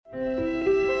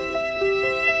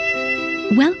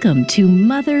Welcome to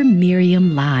Mother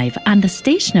Miriam Live on the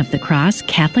Station of the Cross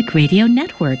Catholic Radio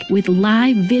Network with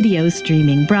live video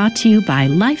streaming brought to you by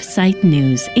LifeSite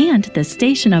News and the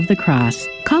Station of the Cross.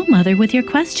 Call Mother with your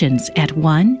questions at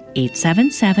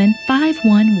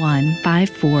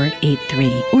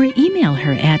 1-877-511-5483 or email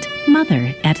her at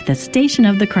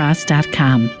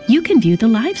mother@thestationofthecross.com. You can view the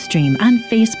live stream on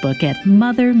Facebook at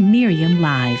Mother Miriam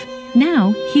Live.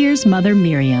 Now, here's Mother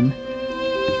Miriam.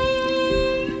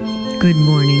 Good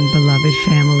morning, beloved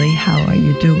family. How are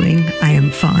you doing? I am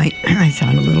fine. I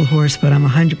sound a little hoarse, but I'm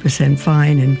 100%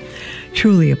 fine and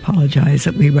truly apologize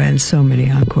that we ran so many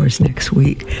encores last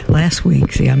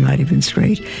week. See, I'm not even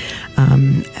straight.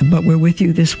 But we're with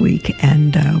you this week,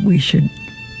 and we should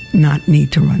not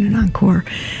need to run an encore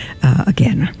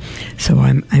again. So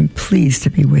I'm pleased to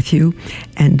be with you.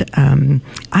 And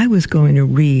I was going to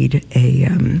read a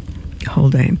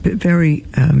very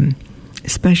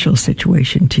special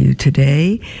situation to you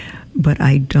today, but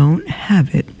I don't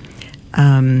have it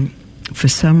for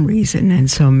some reason, and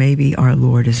so maybe our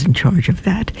Lord is in charge of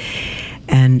that.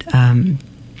 And I'm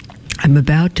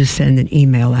about to send an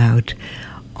email out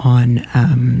on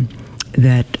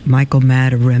that Michael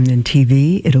Matt of Remnant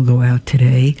TV. It'll go out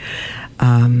today.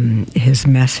 His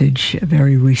message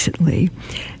very recently,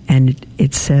 and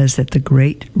it says that the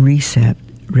Great Reset,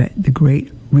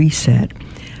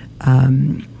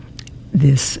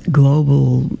 this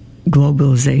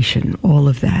globalization, all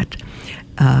of that,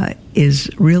 is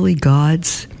really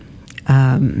God's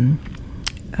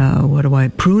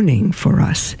pruning for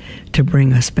us to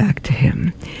bring us back to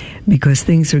Him, because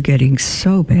things are getting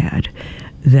so bad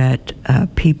that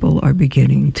people are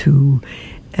beginning to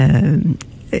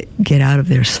get out of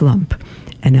their slump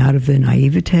and out of their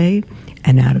naivete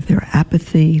and out of their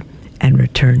apathy and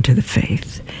return to the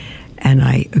faith. And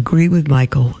I agree with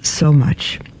Michael so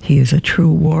much. He is a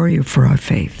true warrior for our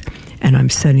faith, and I'm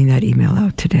sending that email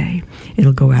out today.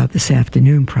 It'll go out this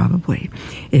afternoon, probably.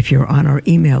 If you're on our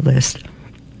email list,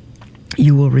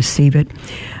 you will receive it.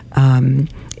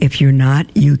 If you're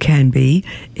not, you can be.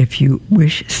 If you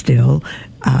wish still,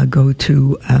 go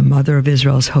to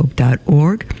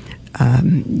motherofisraelshope.org.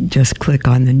 Just click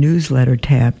on the newsletter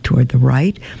tab toward the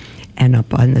right, and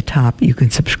up on the top, you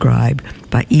can subscribe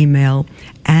by email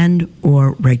and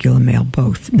or regular mail,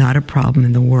 both. Not a problem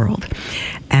in the world.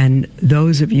 And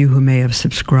those of you who may have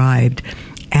subscribed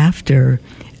after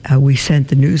we sent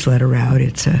the newsletter out,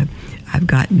 I've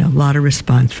gotten a lot of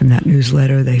response from that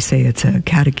newsletter. They say it's a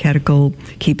catechetical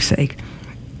keepsake.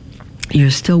 You're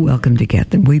still welcome to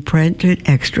get them. We print it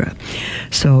extra.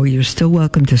 So you're still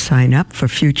welcome to sign up for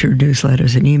future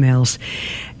newsletters and emails.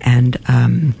 And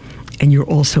you're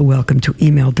also welcome to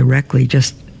email directly.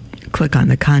 Just click on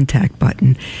the contact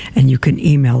button, and you can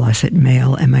email us at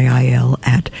mail, M-A-I-L,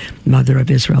 at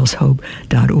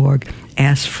motherofisraelshope.org.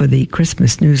 Ask for the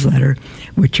Christmas newsletter,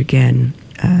 which again,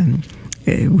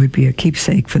 it would be a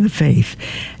keepsake for the faith,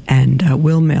 and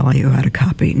we'll mail you out a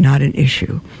copy. Not an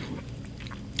issue.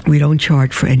 We don't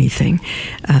charge for anything.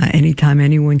 Anytime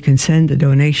anyone can send a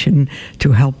donation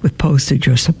to help with postage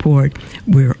or support,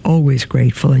 we're always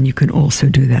grateful, and you can also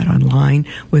do that online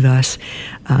with us.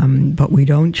 But we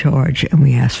don't charge, and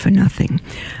we ask for nothing.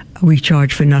 We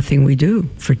charge for nothing we do.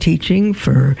 For teaching,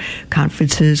 for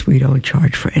conferences, we don't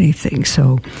charge for anything.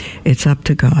 So it's up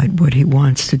to God what He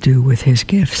wants to do with His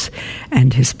gifts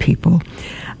and His people.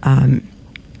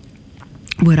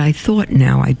 What I thought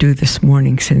now I do this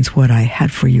morning, since what I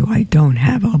had for you I don't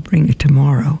have, I'll bring it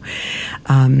tomorrow,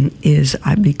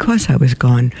 because I was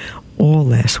gone all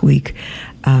last week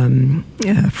from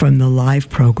the live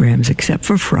programs, except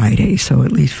for Friday, so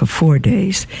at least for 4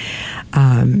 days.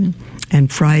 And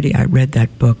Friday I read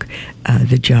that book,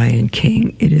 The Giant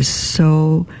King. It is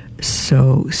so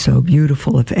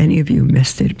beautiful. If any of you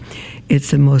missed it, it's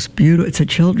the most beautiful. It's a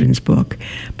children's book,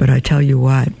 but I tell you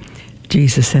what,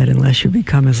 Jesus said, unless you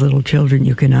become as little children,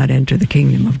 you cannot enter the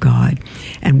kingdom of God.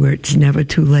 And it's never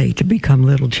too late to become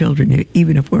little children,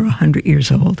 even if we're 100 years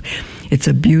old. It's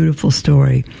a beautiful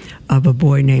story of a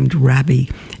boy named Rabbi,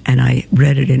 and I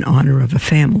read it in honor of a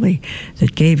family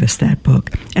that gave us that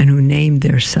book and who named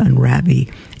their son Rabbi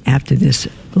after this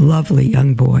lovely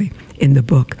young boy in the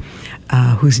book,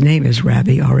 whose name is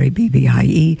Rabbi,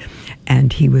 R-A-B-B-I-E,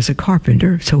 and he was a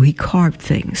carpenter, so he carved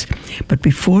things. But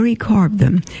before he carved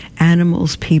them,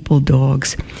 animals, people,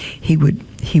 dogs, he would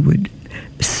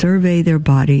survey their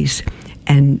bodies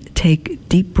and take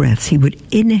deep breaths. He would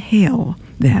inhale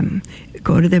them,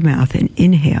 go to their mouth and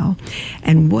inhale.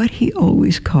 And what he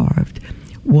always carved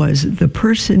was the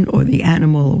person or the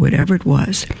animal or whatever it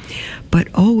was, but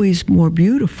always more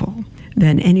beautiful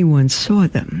than anyone saw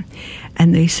them.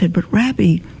 And they said, but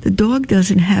Rabbi, the dog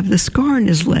doesn't have the scar on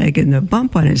his leg and the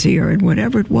bump on his ear and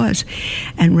whatever it was.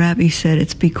 And Rabbi said,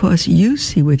 it's because you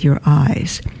see with your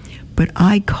eyes, but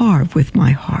I carve with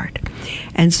my heart.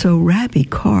 And so Rabbi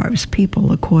carves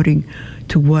people according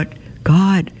to what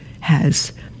God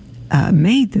has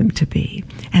made them to be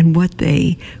and what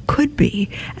they could be.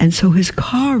 And so his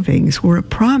carvings were a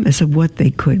promise of what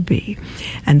they could be.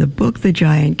 And the book, The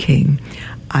Giant King,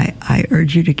 I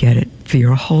urge you to get it for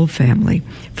your whole family,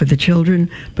 for the children,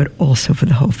 but also for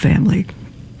the whole family.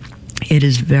 It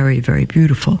is very, very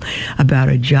beautiful about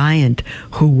a giant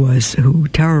who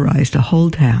terrorized a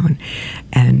whole town.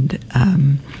 And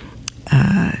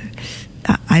I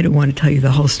don't want to tell you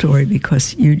the whole story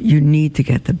because you need to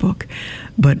get the book.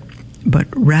 But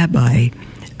Rabbi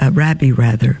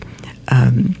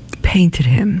painted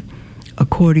him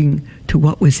according to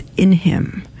what was in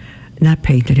him. Not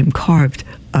painted him, carved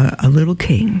a little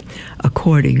king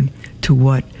according to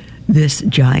what this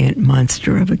giant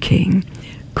monster of a king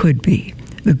could be,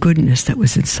 the goodness that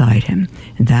was inside him.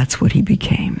 And that's what he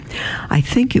became. I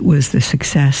think it was the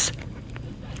success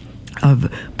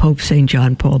of Pope St.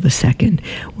 John Paul II.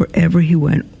 Wherever he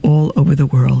went, all over the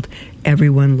world,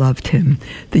 everyone loved him.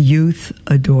 The youth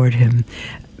adored him.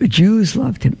 Jews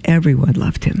loved him. Everyone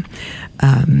loved him.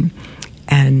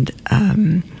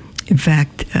 In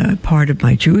fact, part of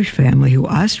my Jewish family who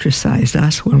ostracized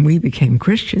us when we became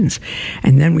Christians,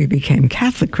 and then we became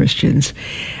Catholic Christians,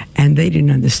 and they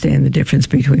didn't understand the difference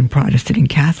between Protestant and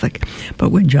Catholic.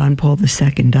 But when John Paul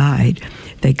II died,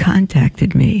 they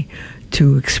contacted me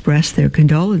to express their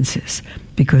condolences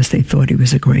because they thought he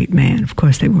was a great man. Of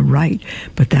course, they were right,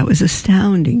 but that was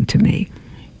astounding to me.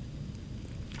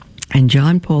 And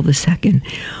John Paul II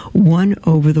won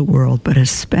over the world, but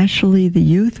especially the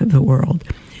youth of the world,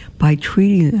 by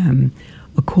treating them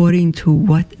according to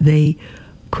what they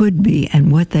could be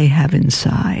and what they have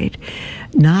inside.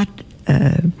 Not,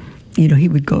 he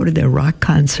would go to their rock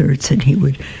concerts and he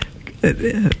would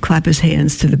clap his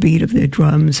hands to the beat of their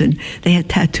drums, and they had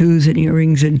tattoos and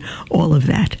earrings and all of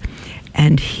that.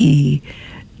 And he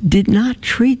did not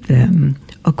treat them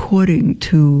according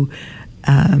to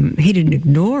he didn't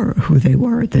ignore who they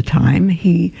were at the time.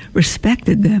 He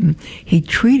respected them. He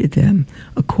treated them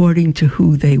according to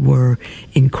who they were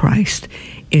in Christ,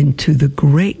 into the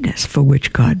greatness for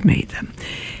which God made them.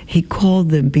 He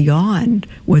called them beyond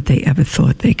what they ever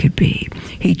thought they could be.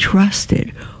 He trusted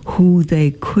who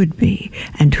they could be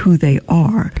and who they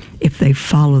are if they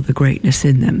follow the greatness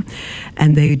in them.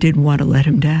 And they didn't want to let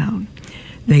him down.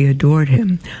 They adored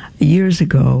him. Years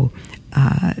ago,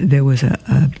 there was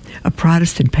a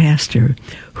Protestant pastor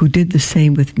who did the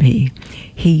same with me.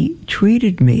 He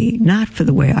treated me not for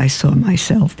the way I saw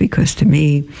myself, because to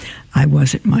me, I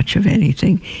wasn't much of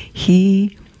anything.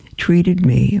 He treated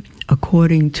me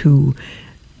according to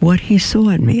what he saw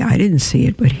in me. I didn't see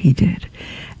it, but he did.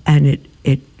 And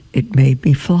it made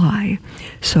me fly.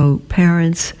 So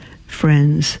parents,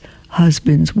 friends,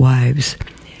 husbands, wives,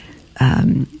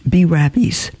 be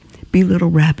rabbis. Be little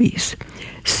rabbis.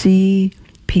 See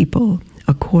people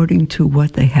according to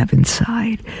what they have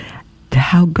inside, to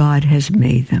how God has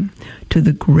made them, to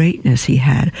the greatness He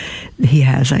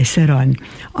has. I said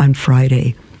on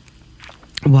Friday,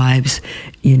 wives,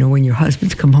 when your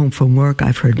husbands come home from work,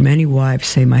 I've heard many wives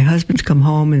say, my husbands come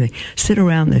home and they sit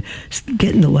around,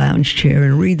 get in the lounge chair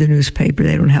and read the newspaper.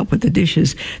 They don't help with the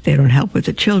dishes. They don't help with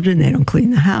the children. They don't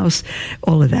clean the house,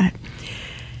 all of that.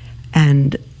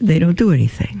 And they don't do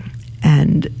anything.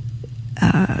 And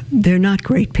they're not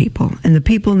great people. And the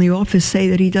people in the office say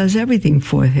that he does everything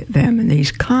for them, and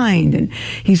he's kind, and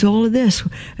he's all of this.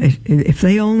 If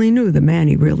they only knew the man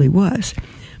he really was.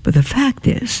 But the fact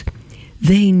is,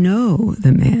 they know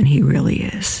the man he really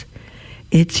is.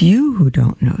 It's you who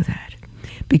don't know that,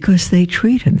 because they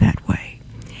treat him that way.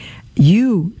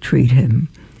 You treat him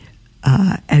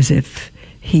as if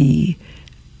he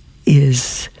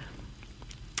is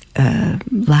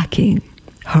lacking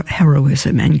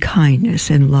heroism and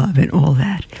kindness and love and all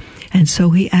that. And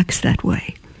so he acts that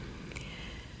way.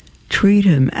 Treat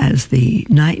him as the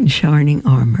knight in shining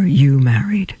armor you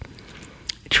married.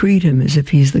 Treat him as if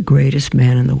he's the greatest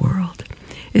man in the world,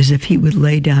 as if he would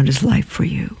lay down his life for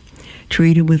you.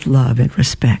 Treat him with love and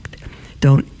respect.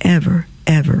 Don't ever,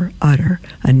 ever utter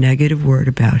a negative word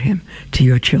about him to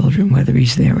your children, whether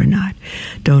he's there or not.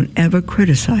 Don't ever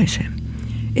criticize him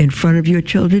in front of your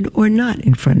children or not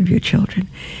in front of your children.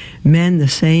 Men, the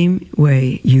same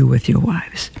way you with your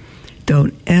wives.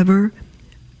 Don't ever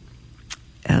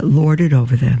lord it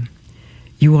over them.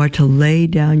 You are to lay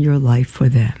down your life for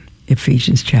them,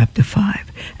 Ephesians chapter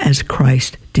 5, as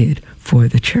Christ did for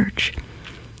the church.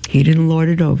 He didn't lord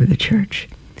it over the church.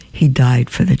 He died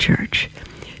for the church.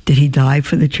 Did he die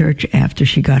for the church after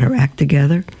she got her act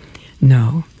together?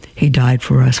 No. He died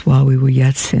for us while we were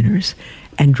yet sinners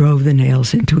and drove the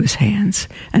nails into his hands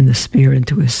and the spear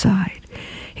into his side.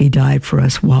 He died for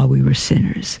us while we were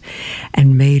sinners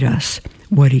and made us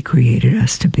what he created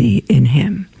us to be in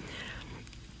him.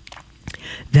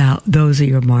 Those are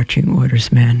your marching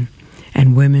orders, men.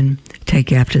 And women,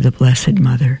 take after the Blessed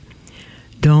Mother.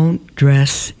 Don't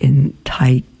dress in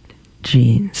tight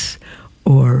jeans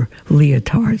or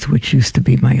leotards, which used to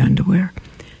be my underwear.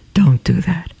 Don't do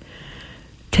that.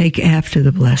 Take after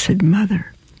the Blessed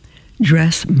Mother.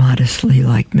 Dress modestly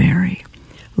like Mary.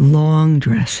 Long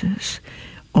dresses,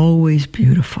 always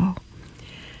beautiful.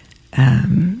 A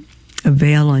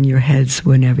veil on your heads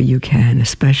whenever you can,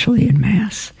 especially in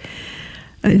Mass.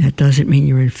 That doesn't mean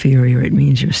you're inferior. It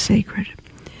means you're sacred.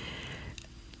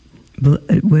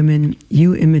 Women,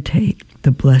 you imitate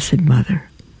the Blessed Mother,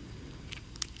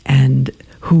 and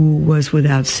who was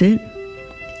without sin,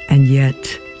 and yet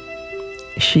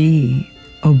she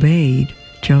obeyed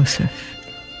Joseph.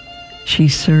 She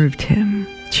served him.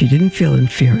 She didn't feel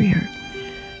inferior.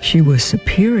 She was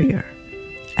superior,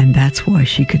 and that's why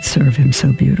she could serve him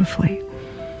so beautifully.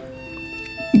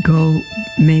 Go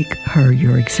make her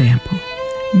your example.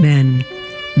 Men,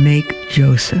 make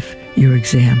Joseph your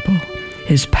example.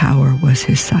 His power was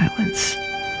his silence.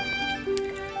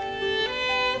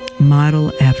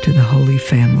 Model after the Holy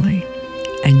Family,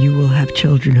 and you will have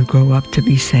children who grow up to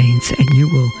be saints, and you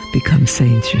will become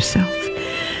saints yourself.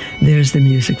 There's the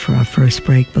music for our first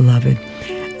break, beloved.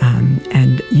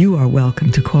 And you are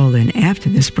welcome to call in after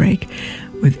this break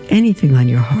with anything on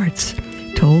your hearts.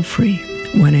 Toll free,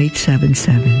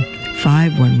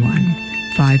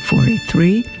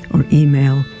 1-877-511-5483, or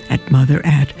email at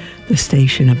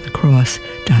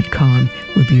mother@thestationofthecross.com.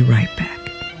 We'll be right back.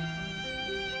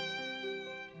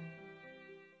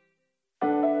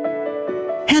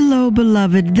 Hello,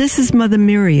 beloved. This is Mother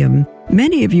Miriam.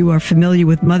 Many of you are familiar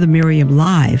with Mother Miriam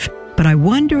Live, but I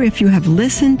wonder if you have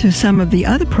listened to some of the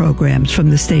other programs from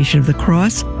the Station of the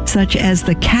Cross, such as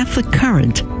The Catholic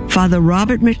Current. Father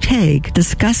Robert McTague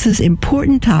discusses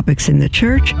important topics in the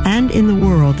church and in the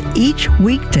world each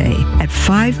weekday at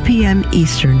 5 p.m.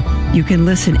 Eastern. You can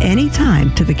listen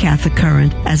anytime to The Catholic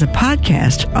Current as a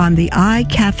podcast on the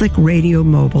iCatholic Radio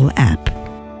mobile app.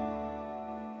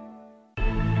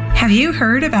 Have you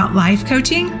heard about life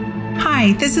coaching?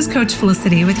 Hi, this is Coach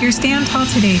Felicity with your Stand Tall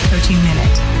Today Coaching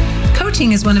Minute.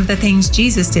 Coaching is one of the things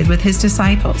Jesus did with his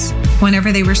disciples.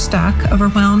 Whenever they were stuck,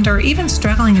 overwhelmed, or even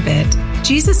struggling a bit,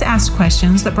 Jesus asked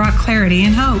questions that brought clarity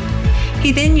and hope.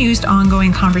 He then used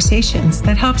ongoing conversations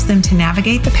that helps them to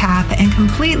navigate the path and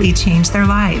completely change their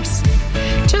lives.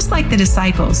 Just like the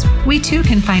disciples, we too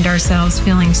can find ourselves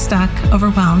feeling stuck,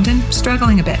 overwhelmed, and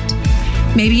struggling a bit.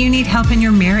 Maybe you need help in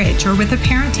your marriage or with a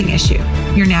parenting issue.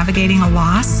 You're navigating a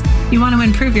loss, you want to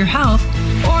improve your health,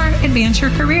 or advance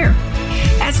your career.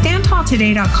 At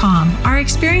StandTallToday.com, our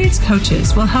experienced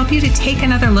coaches will help you to take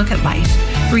another look at life,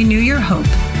 renew your hope,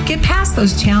 get past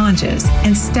those challenges,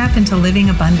 and step into living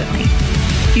abundantly.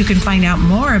 You can find out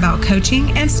more about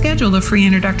coaching and schedule a free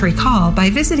introductory call by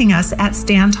visiting us at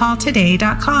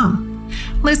StandTallToday.com.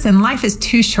 Listen, life is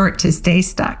too short to stay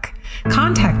stuck.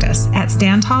 Contact us at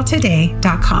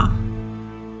StandTallToday.com.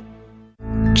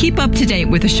 Keep up to date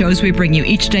with the shows we bring you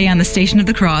each day on the Station of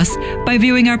the Cross by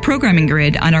viewing our programming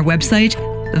grid on our website,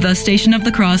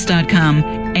 thestationofthecross.com,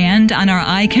 and on our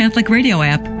iCatholic Radio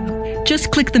app. Just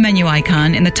click the menu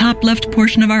icon in the top left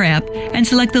portion of our app and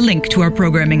select the link to our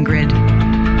programming grid.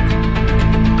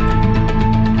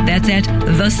 That's at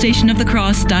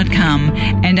thestationofthecross.com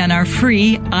and on our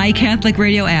free iCatholic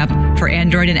Radio app for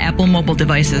Android and Apple mobile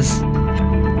devices.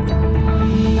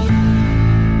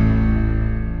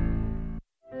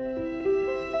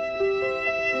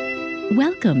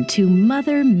 Welcome to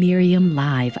Mother Miriam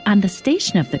Live on the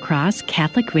Station of the Cross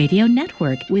Catholic Radio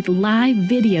Network with live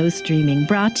video streaming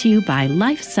brought to you by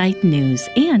LifeSite News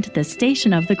and the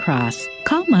Station of the Cross.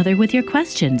 Call Mother with your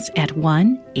questions at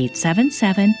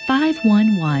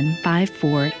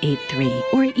 1-877-511-5483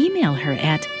 or email her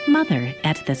at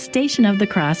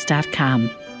mother@thestationofthecross.com.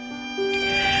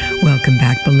 Welcome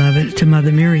back, beloved, to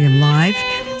Mother Miriam Live.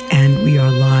 And we are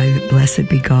live, blessed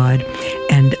be God.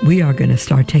 And we are going to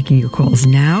start taking your calls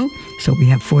now. So we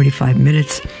have 45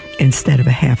 minutes instead of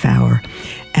a half hour.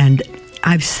 And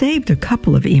I've saved a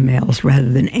couple of emails rather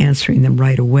than answering them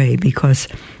right away because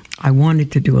I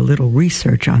wanted to do a little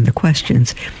research on the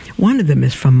questions. One of them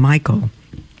is from Michael.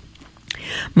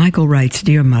 Michael writes,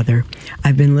 Dear Mother,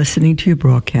 I've been listening to your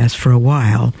broadcast for a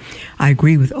while. I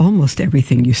agree with almost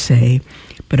everything you say,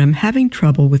 but I'm having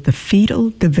trouble with the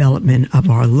fetal development of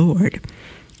our Lord.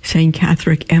 St.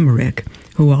 Catherine Emmerich,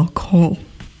 who I'll call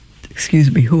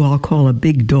a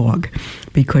big dog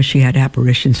because she had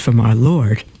apparitions from our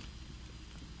Lord,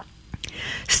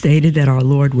 stated that our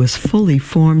Lord was fully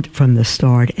formed from the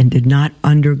start and did not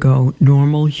undergo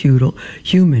normal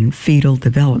human fetal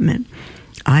development.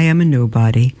 I am a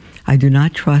nobody. I do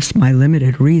not trust my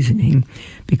limited reasoning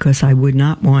because I would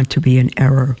not want to be in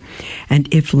error, and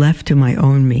if left to my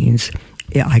own means,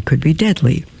 I could be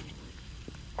deadly.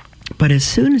 But as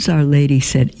soon as Our Lady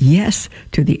said yes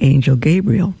to the angel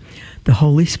Gabriel, the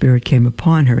Holy Spirit came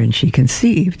upon her and she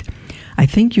conceived. I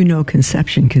think you know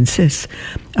conception consists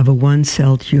of a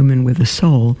one-celled human with a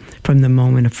soul from the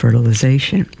moment of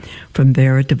fertilization. From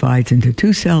there it divides into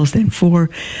 2 cells, then 4,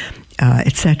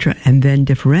 etc., and then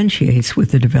differentiates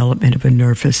with the development of a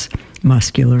nervous,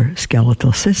 muscular,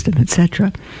 skeletal system,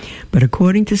 etc. But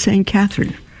according to St.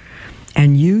 Catherine,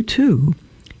 and you too,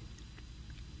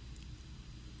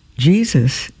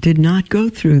 Jesus did not go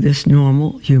through this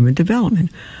normal human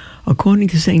development. According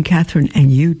to St. Catherine,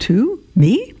 and you too?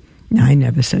 Me? I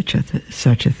never such a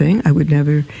thing. I would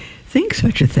never think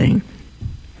such a thing.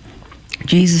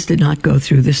 Jesus did not go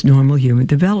through this normal human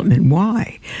development.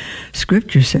 Why?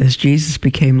 Scripture says Jesus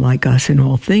became like us in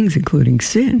all things, including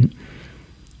sin.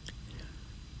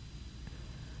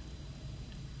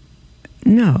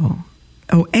 No.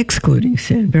 Oh, excluding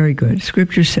sin. Very good.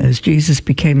 Scripture says Jesus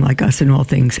became like us in all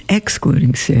things,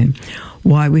 excluding sin.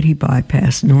 Why would he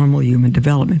bypass normal human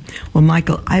development? Well,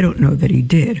 Michael, I don't know that he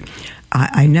did.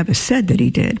 I never said that he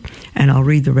did, and I'll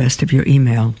read the rest of your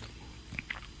email.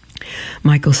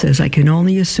 Michael says, I can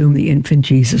only assume the infant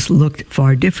Jesus looked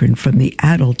far different from the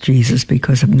adult Jesus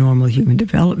because of normal human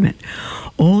development.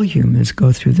 All humans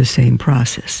go through the same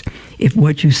process. If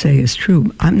what you say is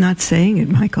true, I'm not saying it,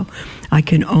 Michael. I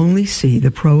can only see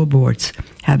the pro-aborts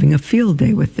having a field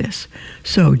day with this.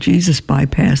 So Jesus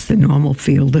bypassed the normal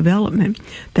fetal development.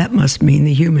 That must mean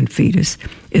the human fetus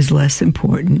is less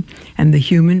important, and the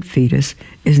human fetus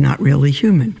is not really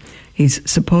human. He's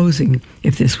supposing,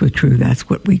 if this were true, that's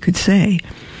what we could say.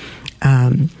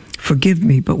 Forgive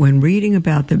me, but when reading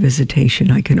about the visitation,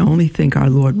 I can only think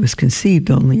our Lord was conceived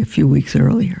only a few weeks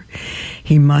earlier.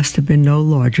 He must have been no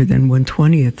larger than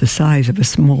 1/20th the size of a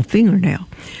small fingernail.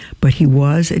 But he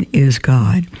was and is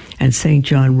God, and St.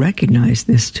 John recognized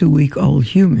this 2-week-old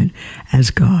human as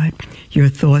God. Your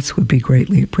thoughts would be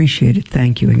greatly appreciated.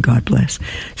 Thank you, and God bless.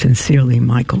 Sincerely,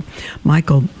 Michael.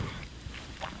 Michael,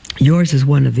 yours is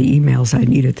one of the emails I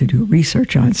needed to do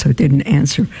research on, so it didn't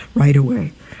answer right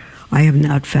away. I have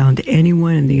not found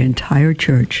anyone in the entire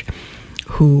church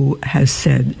who has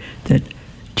said that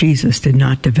Jesus did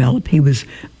not develop. He was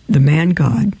the man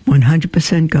God,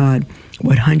 100% God,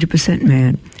 100%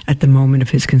 man at the moment of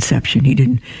his conception. He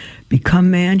didn't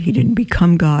become man. He didn't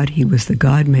become God. He was the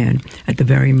God-man at the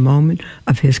very moment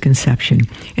of his conception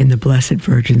in the Blessed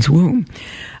Virgin's womb.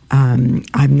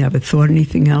 I've never thought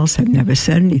anything else. I've never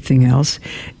said anything else.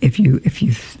 If you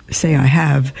say I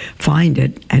have, find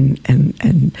it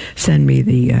and send me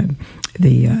the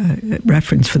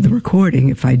reference for the recording.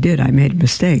 If I did, I made a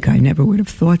mistake. I never would have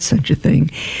thought such a thing.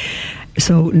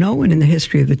 So no one in the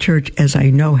history of the church, as I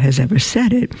know, has ever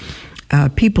said it.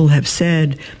 People have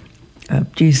said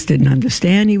Jesus didn't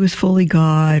understand he was fully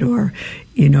God, or,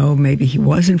 maybe he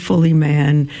wasn't fully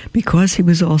man because he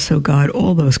was also God,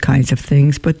 all those kinds of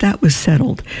things. But that was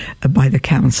settled by the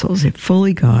councils. If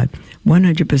fully God,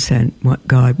 100%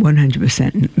 God,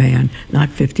 100% man, not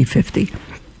 50-50.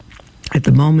 At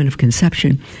the moment of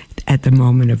conception, at the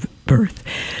moment of birth.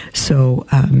 So,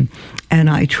 and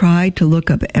I tried to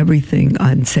look up everything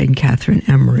on St. Catherine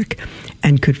Emmerich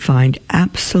and could find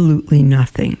absolutely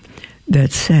nothing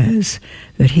that says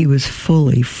that he was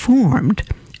fully formed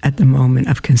at the moment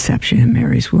of conception in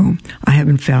Mary's womb. I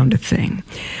haven't found a thing.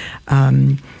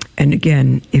 And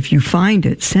again, if you find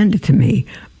it, send it to me,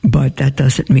 but that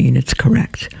doesn't mean it's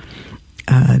correct.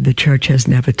 The church has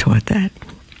never taught that.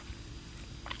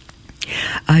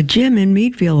 Jim in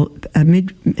Meadville,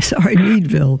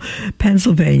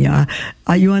 Pennsylvania.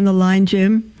 Are you on the line,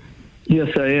 Jim?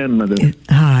 Yes, I am, Mother.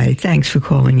 Hi, thanks for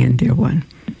calling in, dear one.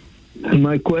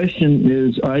 My question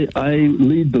is, I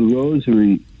lead the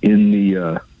rosary in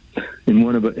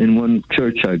one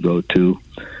church I go to,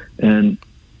 and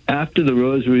after the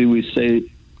rosary we say,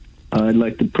 I'd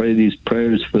like to pray these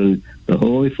prayers for the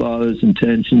Holy Father's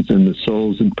intentions and the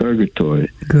souls in purgatory.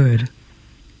 Good.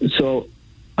 So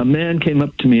a man came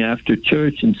up to me after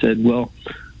church and said, well,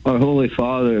 our Holy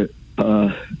Father,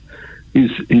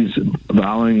 he's a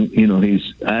allowing,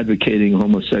 he's advocating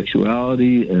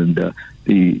homosexuality and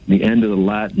the end of the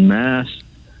Latin Mass.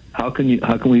 How can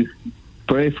we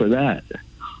pray for that?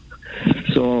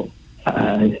 So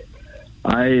I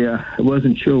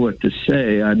wasn't sure what to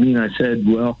say. I mean, I said,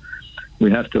 well,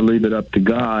 we have to leave it up to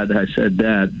God. I said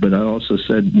that, but I also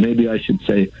said maybe I should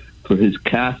say for his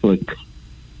Catholic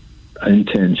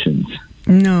intentions.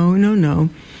 No.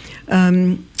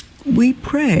 We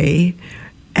pray,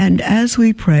 and as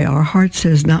we pray, our heart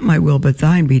says, not my will, but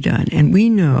thine be done. And we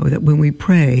know that when we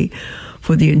pray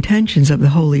for the intentions of the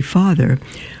Holy Father,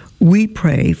 we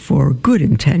pray for good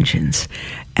intentions.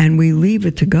 And we leave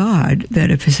it to God that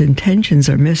if his intentions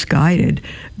are misguided,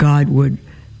 God would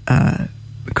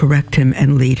correct him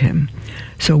and lead him.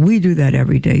 So we do that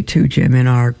every day too, Jim, in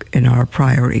our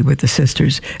priory with the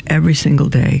sisters. Every single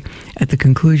day, at the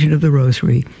conclusion of the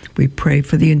Rosary, we pray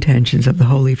for the intentions of the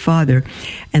Holy Father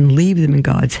and leave them in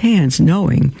God's hands,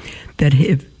 knowing that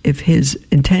if his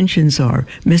intentions are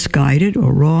misguided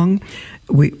or wrong,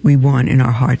 we want in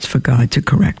our hearts for God to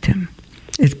correct him.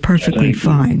 It's perfectly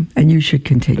fine, and you should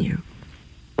continue.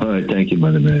 All right, thank you,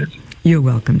 Mother Mary. You're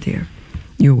welcome, dear.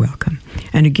 You're welcome.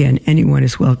 And again, anyone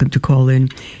is welcome to call in,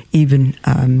 even,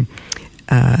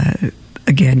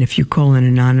 again, if you call in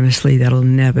anonymously, that'll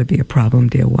never be a problem,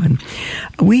 dear one.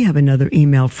 We have another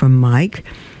email from Mike,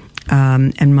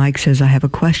 and Mike says, I have a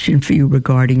question for you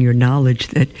regarding your knowledge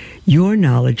that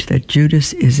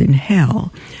Judas is in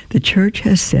hell. The church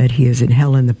has said he is in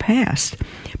hell in the past,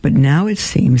 but now it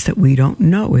seems that we don't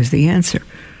know is the answer.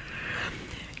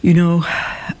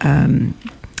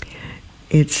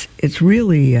 It's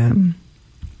really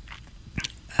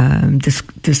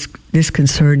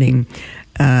disconcerting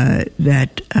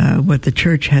that what the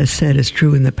church has said is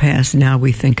true in the past, now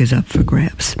we think is up for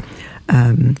grabs.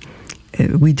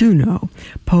 We do know.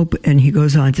 Pope, and he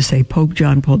goes on to say, Pope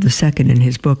John Paul II in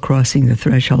his book, Crossing the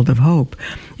Threshold of Hope,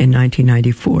 in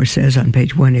 1994, says on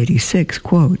page 186,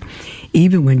 quote,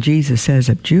 even when Jesus says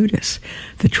of Judas,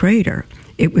 the traitor,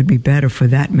 it would be better for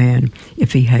that man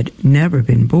if he had never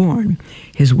been born.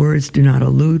 His words do not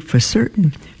allude for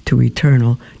certain to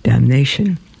eternal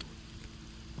damnation.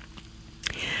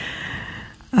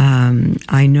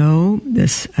 I know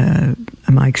this,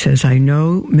 Mike says, I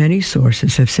know many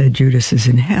sources have said Judas is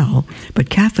in hell, but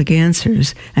Catholic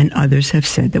Answers and others have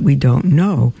said that we don't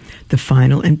know the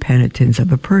final impenitence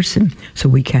of a person, so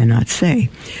we cannot say.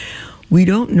 We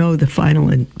don't know the final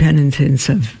impenitence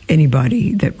of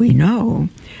anybody that we know,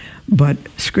 but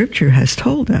Scripture has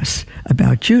told us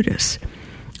about Judas.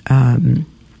 Hold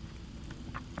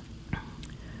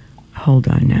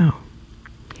on now.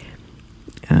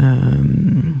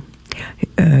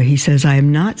 He says, I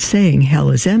am not saying hell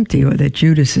is empty or that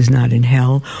Judas is not in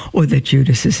hell or that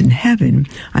Judas is in heaven.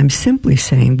 I'm simply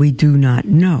saying we do not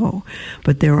know.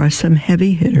 But there are some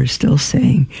heavy hitters still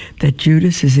saying that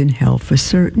Judas is in hell for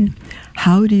certain.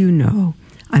 How do you know?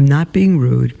 I'm not being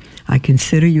rude. I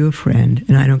consider you a friend,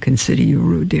 and I don't consider you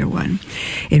rude, dear one.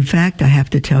 In fact, I have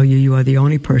to tell you, you are the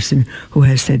only person who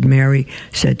has said Mary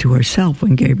said to herself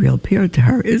when Gabriel appeared to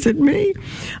her, is it me?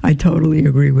 I totally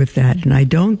agree with that, and I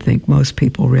don't think most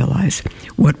people realize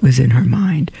what was in her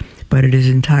mind. But it is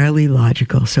entirely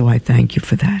logical, so I thank you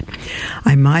for that.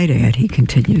 I might add, he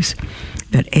continues,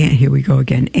 that here we go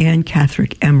again, Anne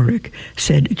Catherine Emmerich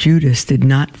said Judas did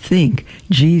not think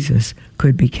Jesus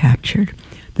could be captured.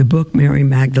 The book Mary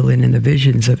Magdalene and the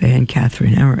Visions of Anne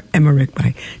Catherine Emmerich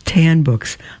by Tan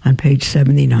Books on page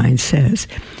 79 says,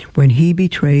 when he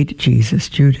betrayed Jesus,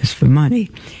 Judas, for money,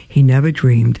 he never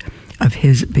dreamed of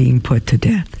his being put to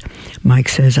death. Mike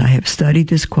says, I have studied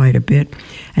this quite a bit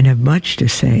and have much to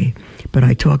say, but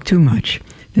I talk too much.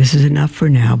 This is enough for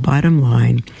now. Bottom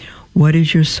line, what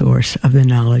is your source of the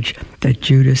knowledge that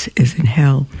Judas is in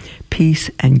hell? Peace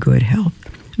and good health,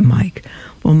 Mike.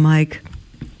 Well, Mike,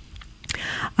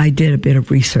 I did a bit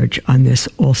of research on this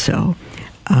also.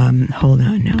 Hold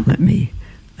on now. Let me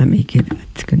get.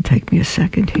 It's going to take me a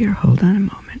second here. Hold on a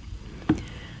moment.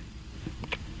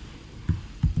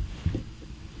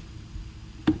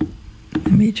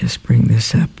 Let me just bring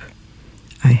this up.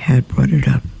 I had brought it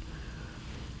up.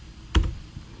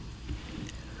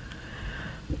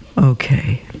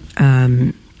 Okay.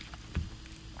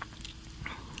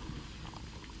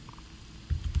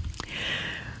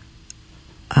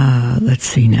 Let's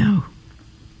see now.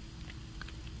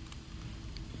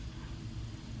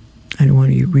 I don't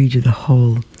want to read you the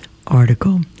whole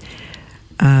article.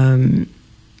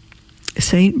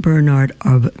 Saint Bernard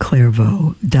of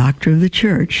Clairvaux, doctor of the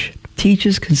Church,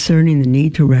 teaches concerning the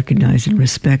need to recognize and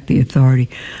respect the authority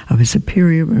of a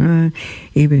superior,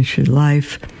 even should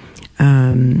life.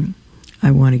 I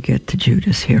want to get to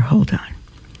Judas here. Hold on.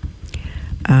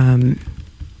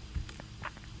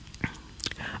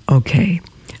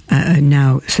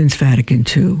 Now, since Vatican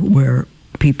II, where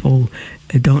people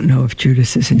don't know if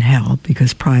Judas is in hell,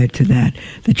 because prior to that,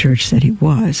 the Church said he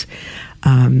was,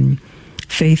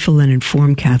 faithful and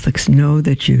informed Catholics know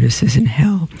that Judas is in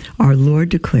hell. Our Lord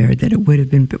declared that it would have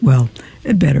been,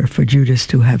 better for Judas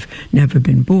to have never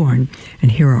been born.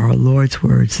 And here are our Lord's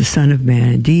words: "The Son of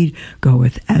Man indeed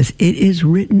goeth as it is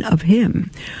written of him.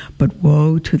 But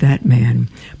woe to that man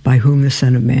by whom the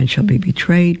Son of Man shall be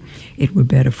betrayed. It were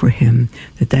better for him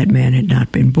that that man had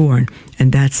not been born."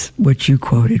 And that's what you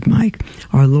quoted, Mike.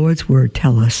 Our Lord's word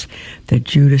tell us that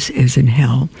Judas is in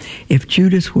hell. If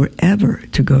Judas were ever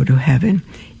to go to heaven,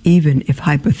 even if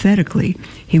hypothetically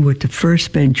he were to first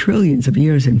spend trillions of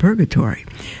years in purgatory,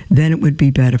 then it would be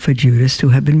better for Judas to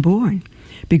have been born,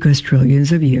 because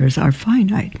trillions of years are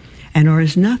finite and are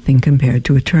as nothing compared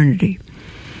to eternity.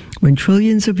 When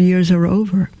trillions of years are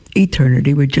over,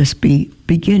 eternity would just be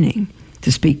beginning,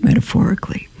 to speak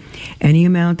metaphorically. Any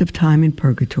amount of time in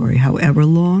purgatory, however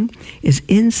long, is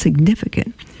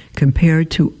insignificant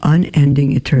compared to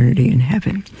unending eternity in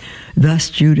heaven. Thus,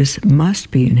 Judas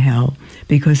must be in hell,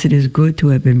 because it is good to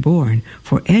have been born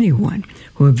for anyone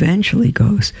who eventually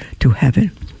goes to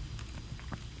heaven.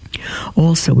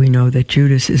 Also, we know that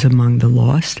Judas is among the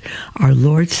lost. Our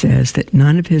Lord says that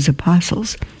none of his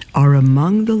apostles are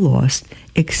among the lost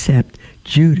except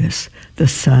Judas, the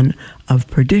son of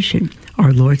perdition.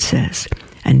 Our Lord says,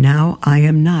 "And now I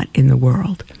am not in the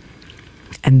world,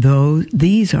 and though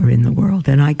these are in the world,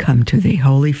 and I come to thee,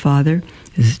 Holy Father,"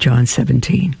 this is John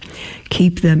 17,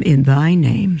 "keep them in thy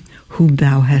name, whom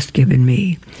thou hast given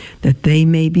me, that they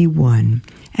may be one,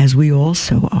 as we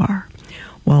also are.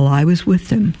 While I was with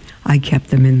them, I kept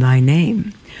them in thy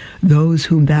name. Those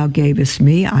whom thou gavest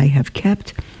me I have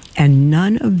kept, and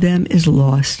none of them is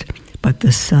lost, but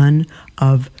the son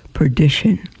of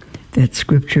perdition, that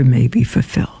Scripture may be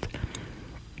fulfilled."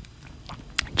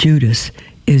 Judas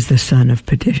is the son of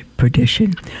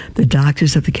perdition. The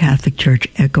doctors of the Catholic Church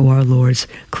echo our Lord's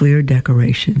clear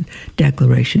declarations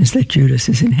that Judas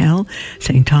is in hell.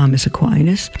 St. Thomas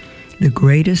Aquinas, the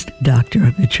greatest doctor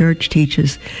of the Church,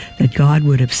 teaches that God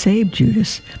would have saved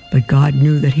Judas, but God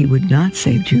knew that he would not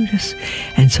save Judas,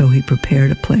 and so he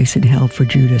prepared a place in hell for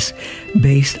Judas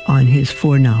based on his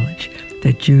foreknowledge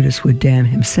that Judas would damn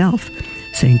himself.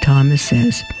 St. Thomas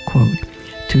says, quote,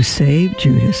 "To save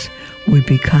Judas would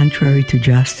be contrary to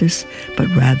justice, but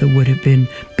rather would have been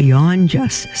beyond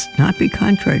justice," not be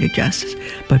contrary to justice,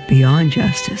 but beyond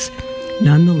justice.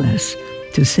 Nonetheless,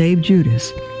 to save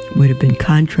Judas would have been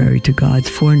contrary to God's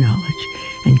foreknowledge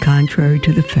and contrary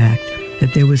to the fact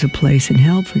that there was a place in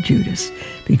hell for Judas,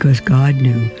 because God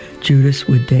knew Judas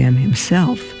would damn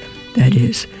himself, that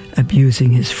is,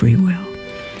 abusing his free will.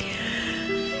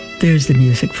 There's the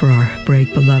music for our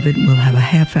break, beloved. We'll have a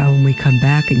half hour when we come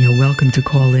back, and you're welcome to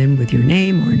call in with your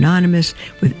name or anonymous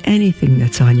with anything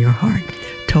that's on your heart,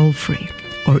 toll free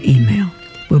or email.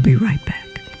 We'll be right back.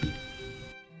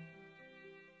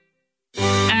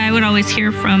 I would always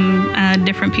hear from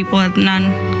different people at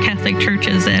non-Catholic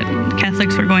churches that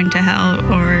Catholics were going to hell,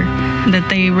 or that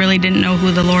they really didn't know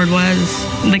who the Lord was.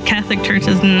 The Catholic Church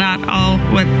is not all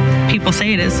what people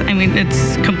say it is. I mean,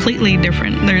 it's completely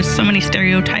different. There's so many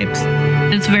stereotypes.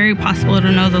 It's very possible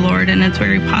to know the Lord, and it's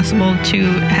very possible to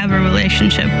have a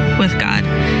relationship with God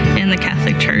in the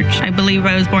Catholic Church. I believe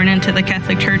I was born into the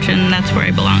Catholic Church, and that's where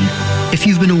I belong. If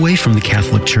you've been away from the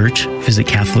Catholic Church, visit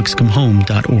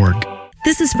CatholicsComeHome.org.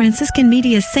 This is Franciscan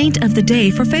Media's Saint of the Day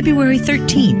for February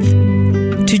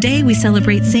 13th. Today we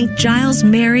celebrate St. Giles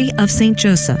Mary of St.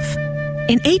 Joseph.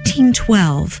 In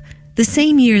 1812, the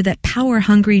same year that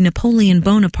power-hungry Napoleon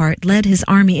Bonaparte led his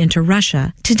army into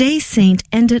Russia, today's saint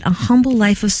ended a humble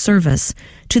life of service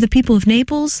to the people of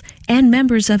Naples and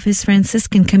members of his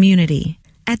Franciscan community.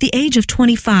 At the age of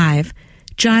 25,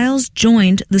 Giles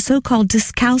joined the so-called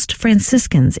Discalced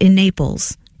Franciscans in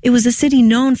Naples. It was a city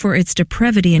known for its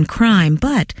depravity and crime,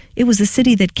 but it was a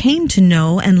city that came to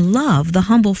know and love the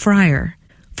humble friar.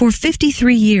 For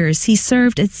 53 years, he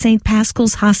served at St.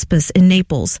 Paschal's Hospice in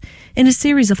Naples in a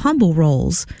series of humble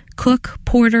roles: cook,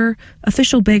 porter,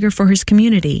 official beggar for his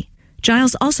community.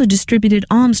 Giles also distributed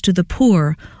alms to the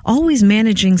poor, always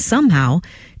managing somehow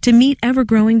to meet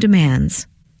ever-growing demands.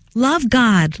 "Love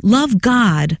God, love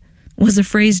God," was a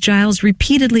phrase Giles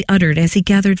repeatedly uttered as he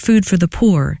gathered food for the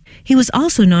poor. He was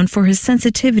also known for his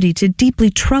sensitivity to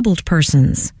deeply troubled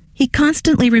persons. He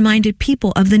constantly reminded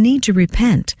people of the need to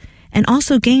repent, and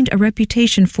also gained a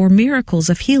reputation for miracles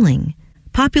of healing.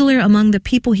 Popular among the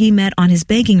people he met on his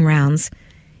begging rounds,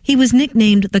 he was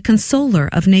nicknamed the Consoler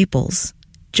of Naples.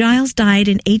 Giles died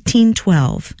in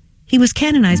 1812. He was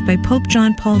canonized by Pope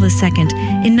John Paul II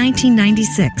in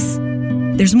 1996.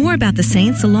 There's more about the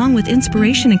saints along with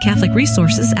inspiration and Catholic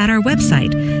resources at our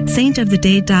website,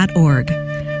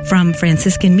 saintoftheday.org. From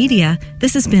Franciscan Media,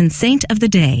 this has been Saint of the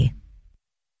Day.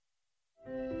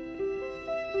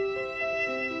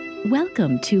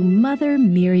 Welcome to Mother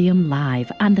Miriam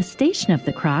Live on the Station of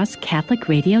the Cross Catholic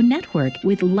Radio Network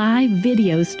with live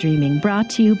video streaming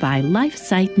brought to you by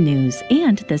LifeSite News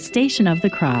and the Station of the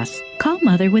Cross. Call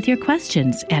Mother with your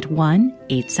questions at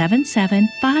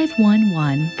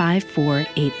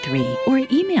 1-877-511-5483 or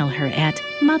email her at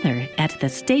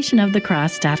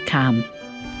mother@thestationofthecross.com.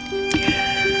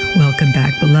 Welcome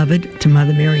back, beloved, to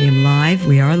Mother Miriam Live.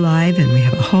 We are live, and we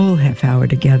have a whole half hour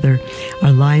together.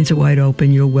 Our lines are wide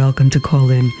open. You're welcome to call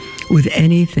in with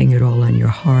anything at all on your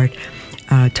heart.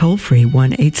 Toll free,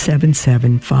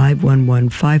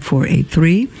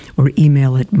 1-877-511-5483, or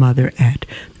email at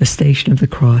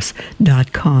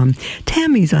mother@thestationofthecross.com.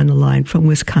 Tammy's on the line from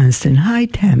Wisconsin. Hi,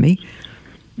 Tammy.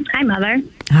 Hi, Mother.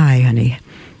 Hi, honey.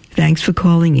 Thanks for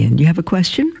calling in. Do you have a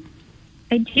question?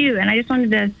 I do, and I just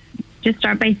wanted to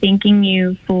start by thanking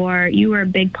you you were a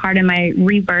big part of my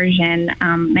reversion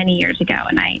many years ago,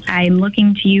 and I'm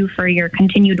looking to you for your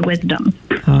continued wisdom.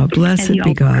 Blessed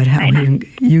be God, how He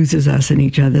uses us in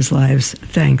each other's lives.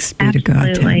 Thanks be to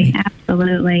God, Tammy.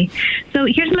 Absolutely. So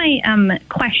here's my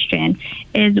question,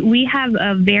 is we have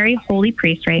a very holy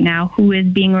priest right now who is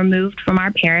being removed from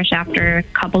our parish after a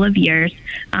couple of years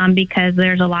because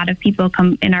there's a lot of people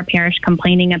in our parish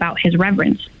complaining about his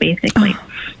reverence, basically.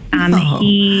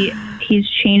 He's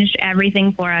changed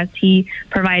everything for us. He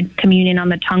provides communion on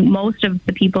the tongue. Most of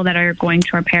the people that are going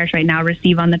to our parish right now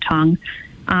receive on the tongue.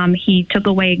 He took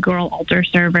away girl altar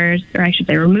servers, or I should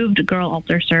say removed girl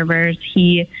altar servers.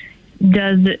 He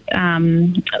does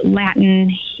Latin.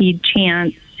 He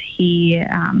chants. He's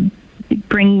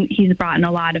brought in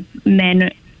a lot of men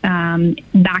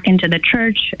back into the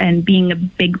church and being a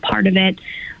big part of it.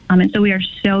 And so we are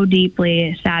so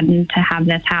deeply saddened to have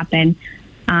this happen.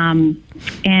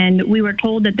 And we were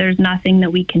told that there's nothing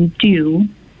that we can do.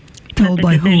 Told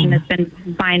by whom? Has been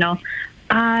final.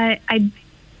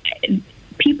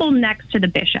 People next to the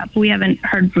bishop. We haven't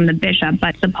heard from the bishop,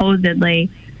 but supposedly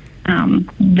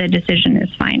the decision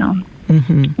is final.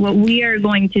 Mm-hmm. What we are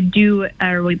going to do,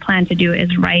 or we plan to do,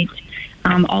 is write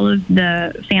all of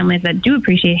the families that do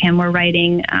appreciate him. We're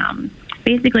writing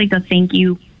basically a thank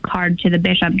you card to the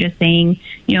bishop, just saying,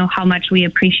 how much we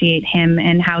appreciate him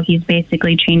and how he's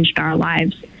basically changed our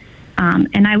lives.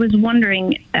 And I was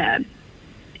wondering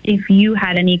if you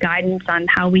had any guidance on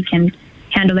how we can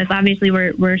handle this. Obviously,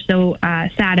 we're so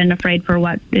sad and afraid for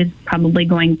what is probably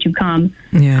going to come.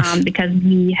 Yes. Because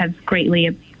we have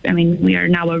greatly, we are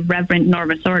now a Reverend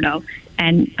Novus Ordo,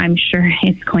 and I'm sure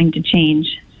it's going to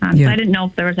change. So I didn't know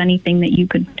if there was anything that you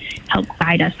could help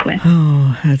guide us with.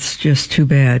 Oh, that's just too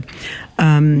bad.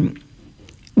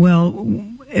 Well,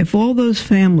 if all those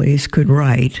families could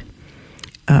write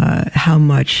how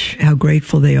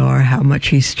grateful they are, how much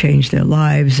he's changed their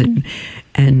lives, and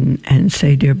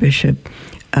say, dear Bishop,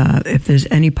 if there's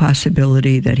any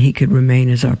possibility that he could remain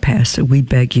as our pastor, we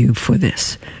beg you for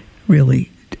this. Really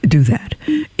do that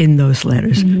in those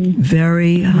letters. Mm-hmm.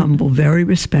 Very humble, very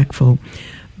respectful.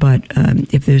 But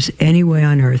if there's any way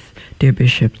on earth, dear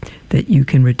Bishop, that you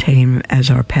can retain him as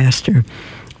our pastor,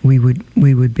 we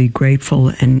would be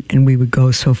grateful, and we would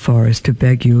go so far as to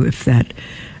beg you, if that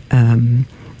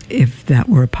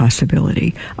were a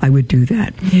possibility, I would do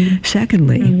that. Mm-hmm.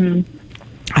 Secondly,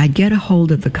 I'd get a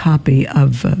hold of the copy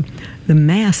of the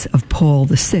Mass of Paul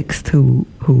VI, who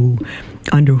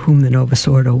under whom the Novus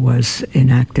Ordo was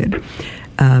enacted,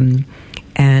 and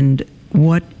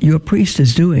what your priest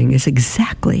is doing is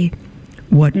exactly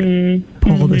what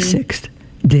Paul VI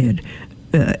did.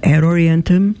 Ad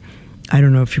Orientem, I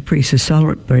don't know if your priest is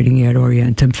celebrating Ad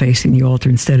Orientem, facing the altar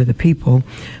instead of the people,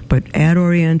 but Ad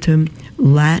Orientem,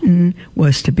 Latin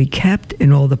was to be kept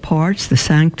in all the parts, the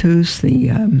Sanctus, the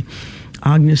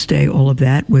Agnus Dei, all of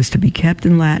that was to be kept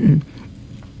in Latin,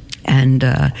 and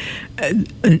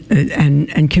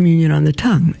communion on the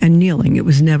tongue, and kneeling. It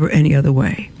was never any other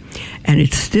way. And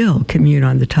it's still, communion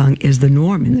on the tongue is the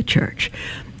norm in the church.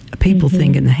 People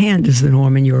think in the hand is the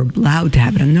norm and you're allowed to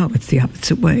have it. No, it's the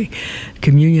opposite way.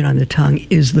 Communion on the tongue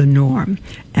is the norm.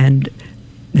 And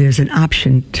there's an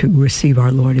option to receive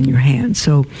our Lord in your hand.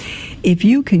 So if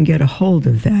you can get a hold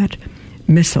of that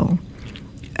missal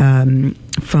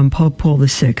from Pope Paul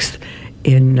VI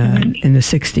in the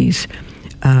 60s,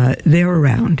 they're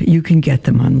around. You can get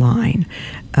them online.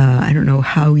 I don't know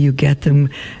how you get them.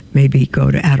 Maybe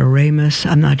go to Adoramus.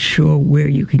 I'm not sure where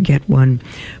you can get one,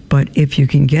 but if you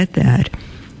can get that,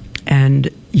 and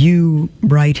you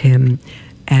write him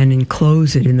and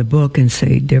enclose it in the book and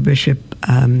say, "Dear Bishop,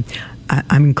 I'm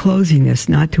enclosing this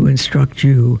not to instruct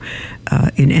you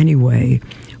in any way,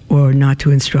 or not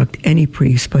to instruct any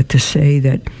priest, but to say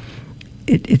that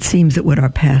it seems that what our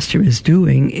pastor is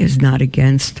doing is not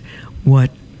against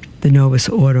what the Novus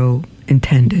Ordo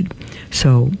intended.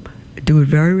 So do it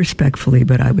very respectfully,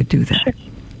 but I would do that."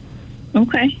 Sure.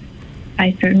 Okay.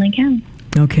 I certainly can.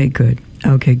 Okay, good.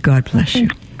 Okay, God bless you.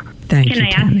 Thank you, Can I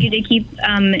ask you to keep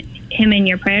him in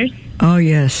your prayers? Oh,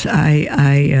 yes.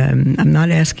 I'm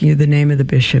not asking you the name of the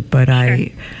bishop, but Sure.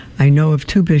 I know of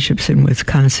 2 bishops in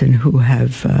Wisconsin who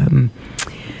have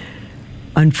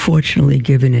unfortunately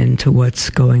given in to what's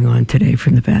going on today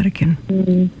from the Vatican.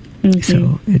 Mm-hmm.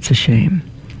 So it's a shame.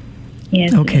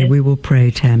 Yes. Okay, we will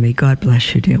pray, Tammy. God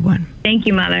bless you, dear one. Thank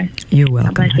you, Mother. You're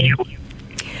welcome. God bless you.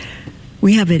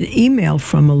 We have an email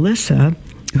from Melissa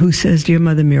who says, "Dear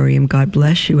Mother Miriam, God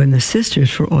bless you and the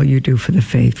sisters for all you do for the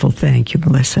faithful." Thank you,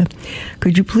 Melissa.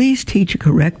 Could you please teach a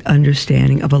correct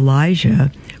understanding of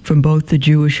Elijah from both the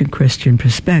Jewish and Christian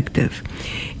perspective?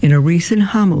 In a recent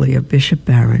homily of Bishop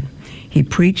Barron, he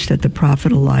preached that the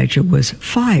prophet Elijah was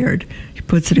fired, he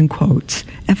puts it in quotes,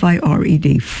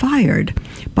 F-I-R-E-D, fired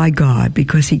by God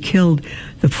because he killed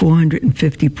the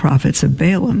 450 prophets of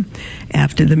Balaam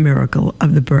after the miracle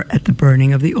of at the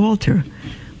burning of the altar.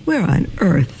 Where on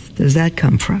earth does that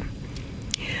come from?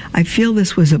 I feel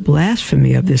this was a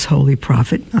blasphemy of this holy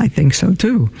prophet, I think so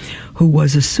too, who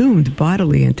was assumed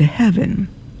bodily into heaven.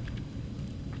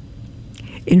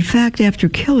 In fact, after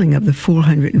killing of the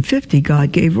 450,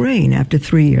 God gave rain after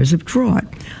 3 years of drought.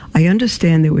 I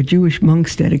understand there were Jewish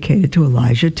monks dedicated to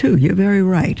Elijah too. You're very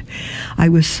right. I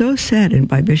was so saddened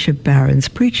by Bishop Barron's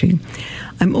preaching.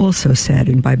 I'm also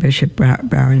saddened by Bishop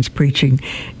Barron's preaching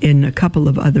in a couple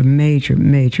of other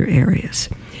major areas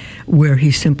where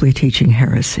he's simply teaching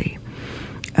heresy.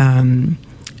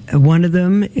 One of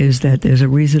them is that there's a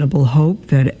reasonable hope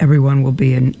that everyone will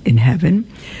be in heaven.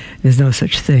 There's no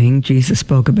such thing. Jesus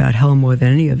spoke about hell more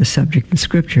than any other subject in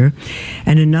Scripture.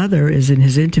 And another is in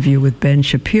his interview with Ben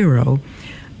Shapiro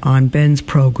on Ben's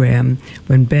program,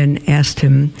 when Ben asked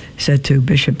him, said to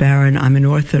Bishop Barron, "I'm an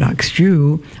Orthodox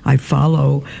Jew. I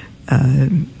follow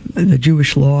the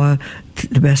Jewish law to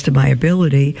the best of my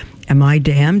ability. Am I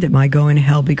damned? Am I going to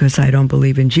hell because I don't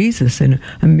believe in Jesus?" And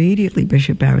immediately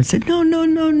Bishop Barron said,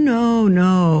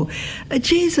 No.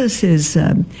 Jesus is,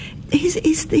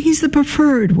 he's the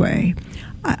preferred way.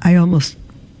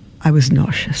 I was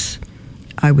nauseous.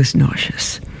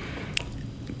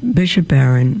 Bishop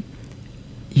Barron,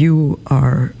 you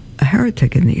are a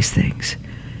heretic in these things.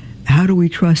 How do we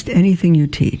trust anything you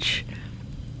teach?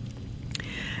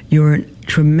 You're a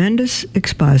tremendous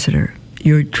expositor.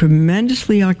 You're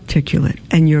tremendously articulate,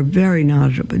 and you're very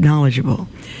knowledgeable,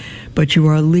 but you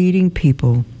are leading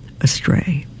people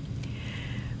astray.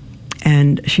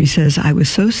 And she says, I was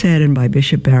so saddened by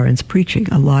Bishop Barron's preaching.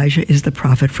 Elijah is the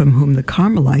prophet from whom the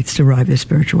Carmelites derive their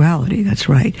spirituality. That's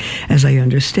right. As I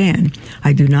understand,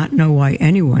 I do not know why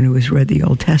anyone who has read the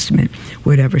Old Testament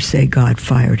would ever say God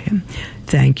fired him.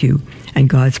 Thank you, and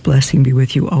God's blessing be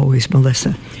with you always,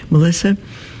 Melissa. Melissa,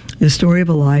 the story of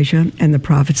Elijah and the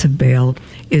prophets of Baal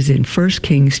is in 1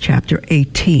 Kings chapter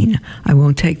 18. I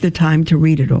won't take the time to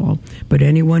read it all, but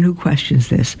anyone who questions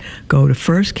this, go to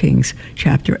 1 Kings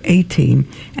chapter 18,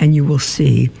 and you will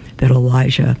see that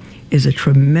Elijah is a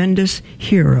tremendous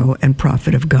hero and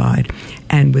prophet of God,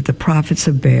 and with the prophets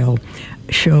of Baal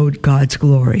showed God's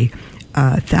glory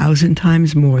 1,000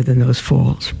 times more than those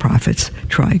false prophets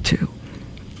tried to.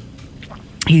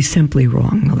 He's simply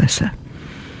wrong, Melissa.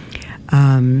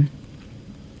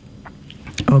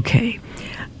 Okay.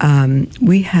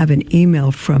 We have an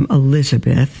email from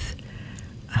Elizabeth.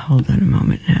 Hold on a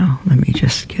moment now. Let me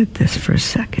just get this for a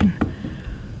second.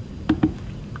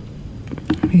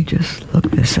 Let me just look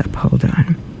this up. Hold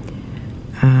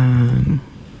on.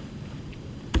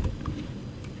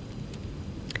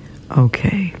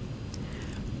 Okay.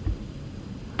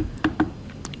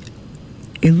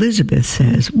 Elizabeth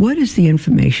says, what is the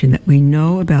information that we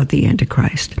know about the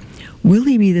Antichrist? Will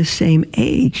he be the same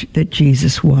age that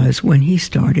Jesus was when he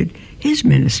started his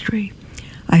ministry?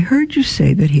 I heard you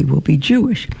say that he will be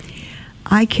Jewish.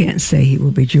 I can't say he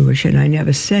will be Jewish, and I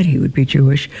never said he would be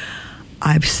Jewish.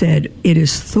 I've said it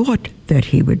is thought that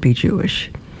he would be Jewish.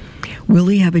 Will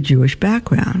he have a Jewish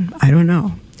background? I don't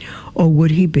know. Or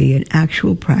would he be an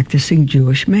actual practicing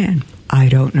Jewish man? I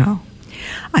don't know.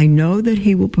 I know that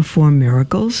he will perform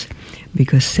miracles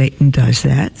because Satan does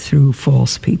that through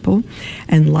false people,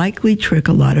 and likely trick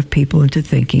a lot of people into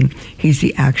thinking he's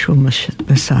the actual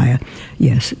Messiah.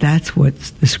 Yes, that's what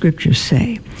the scriptures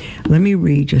say. Let me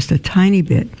read just a tiny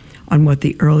bit on what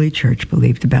the early church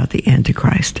believed about the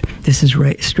Antichrist. This is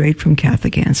straight from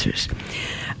Catholic Answers,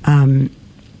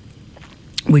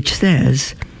 which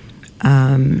says,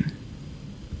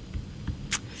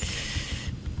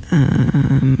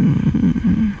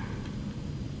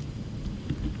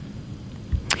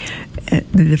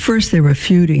 first they're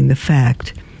refuting the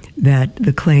fact that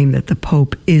the claim that the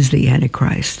Pope is the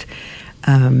Antichrist.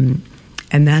 And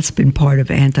that's been part of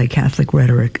anti-Catholic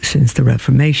rhetoric since the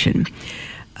Reformation,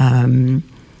 et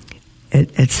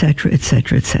cetera, et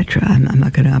cetera, et cetera.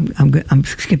 I'm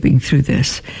skipping through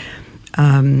this.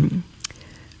 Though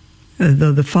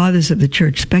the fathers of the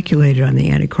church speculated on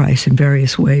the Antichrist in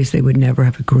various ways, they would never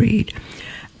have agreed.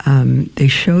 They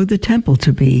showed the temple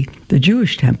to be the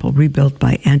Jewish temple rebuilt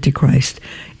by Antichrist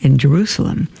in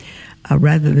Jerusalem.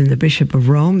 Rather than the Bishop of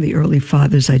Rome, the early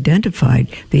fathers identified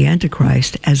the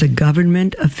Antichrist as a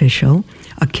government official,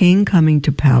 a king coming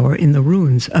to power in the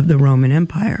ruins of the Roman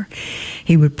Empire.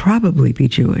 He would probably be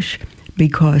Jewish,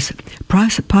 because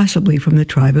possibly from the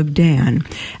tribe of Dan,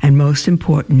 and most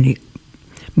importantly,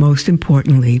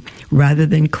 rather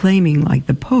than claiming, like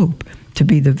the Pope, to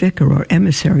be the vicar or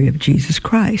emissary of Jesus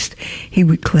Christ, he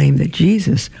would claim that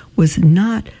Jesus was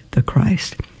not the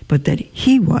Christ, but that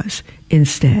he was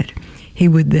instead. He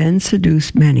would then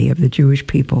seduce many of the Jewish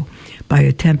people by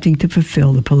attempting to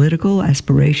fulfill the political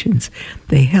aspirations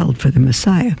they held for the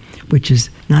Messiah, which is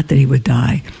not that he would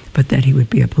die, but that he would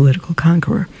be a political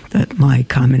conqueror. That's my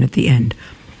comment at the end.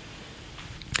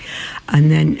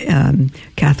 And then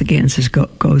Catholic Answers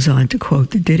goes on to quote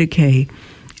the Didache,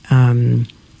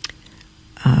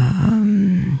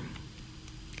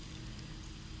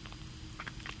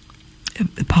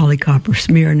 Polycarp or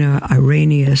Smyrna,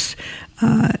 Irenaeus,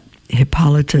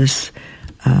 Hippolytus,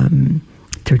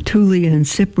 Tertullian,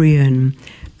 Cyprian,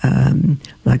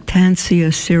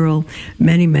 Lactantia, Cyril,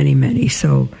 many.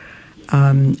 So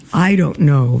I don't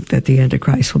know that the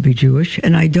Antichrist will be Jewish,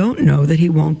 and I don't know that he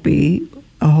won't be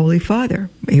a Holy Father.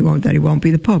 He won't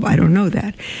be the Pope. I don't know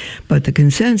that. But the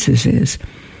consensus is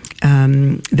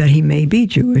that he may be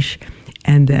Jewish,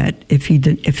 and that if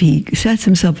he sets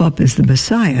himself up as the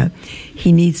Messiah,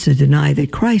 he needs to deny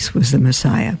that Christ was the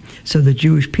Messiah, so the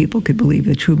Jewish people could believe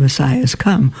the true Messiah has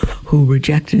come, who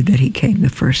rejected that he came the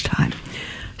first time.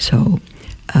 So,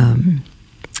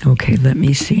 okay, let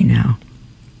me see now.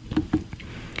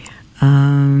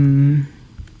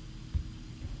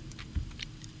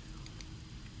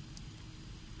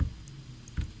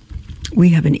 We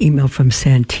have an email from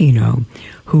Santino,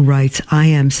 who writes, I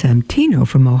am Santino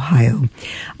from Ohio.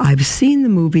 I've seen the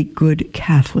movie Good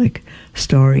Catholic,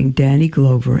 starring Danny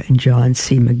Glover and John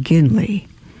C. McGinley.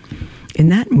 In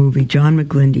that movie, John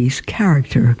McGlindy's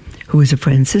character, who is a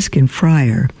Franciscan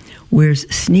friar, wears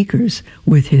sneakers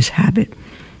with his habit.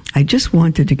 I just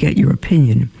wanted to get your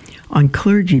opinion on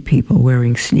clergy people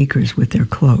wearing sneakers with their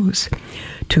clothes.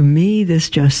 To me, this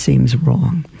just seems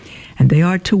wrong, and they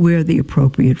are to wear the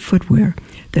appropriate footwear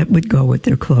that would go with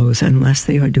their clothes unless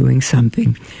they are doing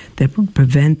something that would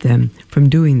prevent them from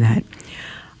doing that.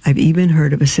 I've even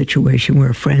heard of a situation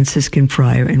where a Franciscan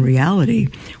friar in reality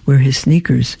wear his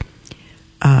sneakers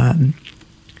to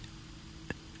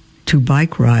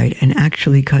bike ride and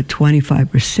actually cut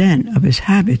 25% of his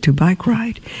habit to bike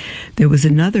ride. There was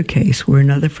another case where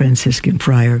another Franciscan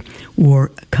friar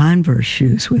wore Converse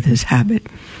shoes with his habit.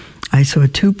 I saw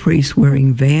two priests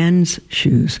wearing Vans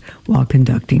shoes while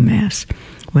conducting Mass.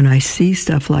 When I see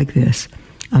stuff like this,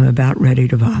 I'm about ready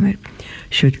to vomit.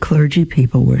 Should clergy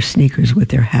people wear sneakers with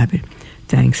their habit?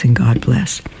 Thanks and God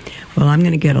bless. Well, I'm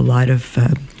going to get a lot of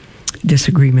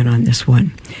disagreement on this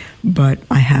one, but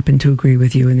I happen to agree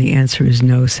with you, and the answer is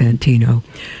no, Santino.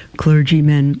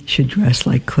 Clergymen should dress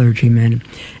like clergymen,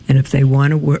 and if they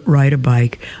want to ride a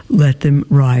bike, let them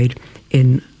ride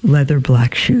in leather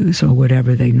black shoes or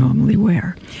whatever they normally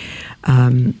wear.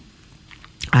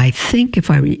 I think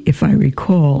if I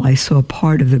recall, I saw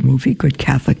part of the movie Good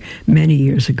Catholic many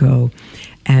years ago,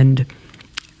 and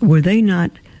were they not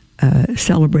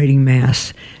celebrating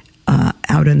Mass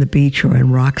out on the beach or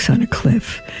on rocks on a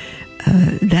cliff?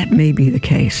 That may be the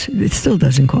case. It still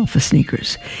doesn't call for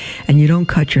sneakers, and you don't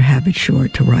cut your habit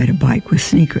short to ride a bike with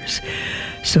sneakers.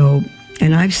 So,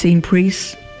 and I've seen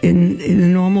priests in a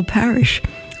normal parish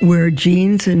wear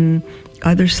jeans and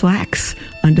other slacks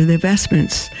under their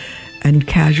vestments and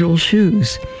casual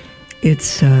shoes.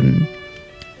 It's a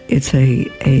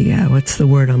what's the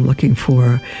word I'm looking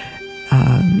for?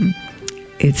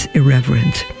 It's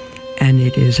irreverent, and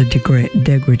it is a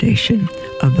degradation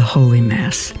of the Holy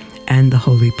Mass and the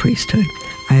Holy Priesthood.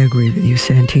 I agree with you,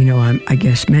 Santino. I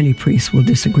guess many priests will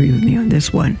disagree with me on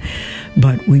this one,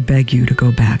 but we beg you to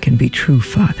go back and be true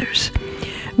fathers.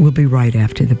 We'll be right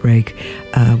after the break.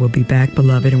 We'll be back,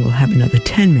 beloved, and we'll have another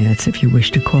 10 minutes if you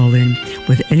wish to call in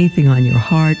with anything on your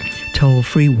heart. Toll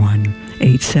free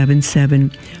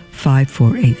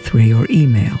 1-877-5483 or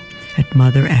email at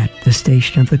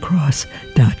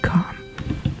mother@thestationofthecross.com.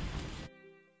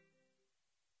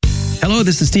 Hello,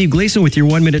 this is Steve Gleason with your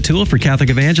 1-minute tool for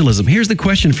Catholic evangelism. Here's the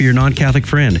question for your non-Catholic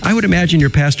friend. I would imagine your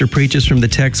pastor preaches from the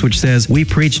text which says, "We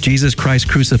preach Jesus Christ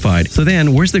crucified." So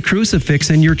then, where's the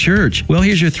crucifix in your church? Well,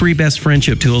 here's your 3 best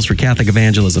friendship tools for Catholic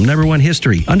evangelism. Number 1,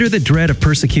 history. Under the dread of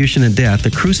persecution and death,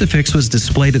 the crucifix was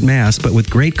displayed at Mass, but with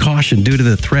great caution due to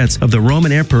the threats of the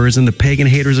Roman emperors and the pagan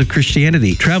haters of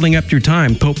Christianity. Traveling up through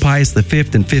time, Pope Pius V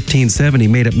in 1570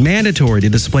 made it mandatory to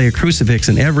display a crucifix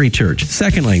in every church.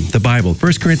 Secondly, the Bible.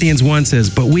 1 Corinthians 1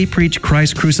 says, "But we preach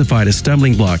Christ crucified, a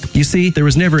stumbling block." You see, there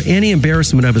was never any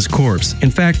embarrassment of his corpse. In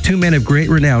fact, 2 men of great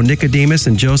renown, Nicodemus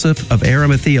and Joseph of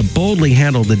Arimathea, boldly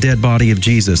handled the dead body of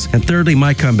Jesus. And thirdly,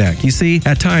 my comeback. You see,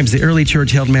 at times the early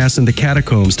church held Mass in the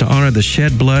catacombs to honor the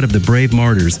shed blood of the brave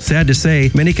martyrs. Sad to say,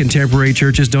 many contemporary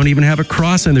churches don't even have a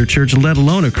cross in their church, let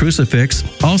alone a crucifix.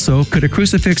 Also, could a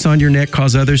crucifix on your neck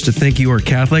cause others to think you are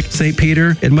Catholic? St.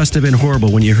 Peter, it must have been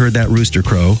horrible when you heard that rooster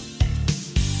crow.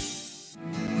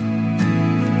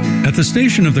 At the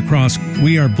Station of the Cross,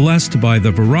 we are blessed by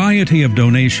the variety of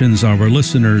donations our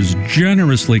listeners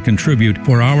generously contribute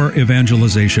for our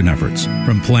evangelization efforts.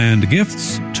 From planned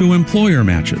gifts to employer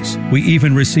matches, we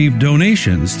even receive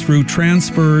donations through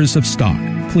transfers of stock.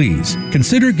 Please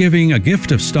consider giving a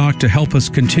gift of stock to help us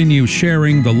continue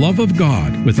sharing the love of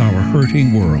God with our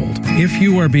hurting world. If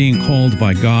you are being called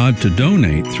by God to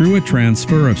donate through a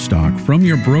transfer of stock from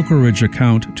your brokerage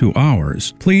account to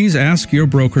ours, please ask your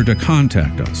broker to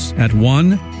contact us at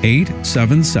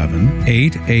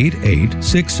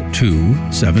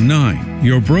 1-877-888-6279.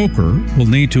 Your broker will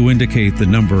need to indicate the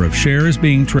number of shares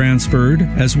being transferred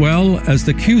as well as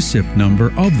the QSIP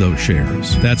number of those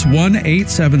shares. That's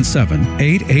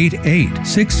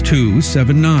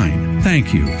 1-877-888-6279.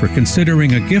 Thank you for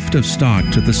considering a gift of stock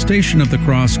to the Station of the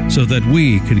Cross so that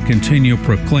we can continue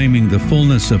proclaiming the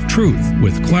fullness of truth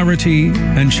with clarity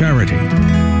and charity.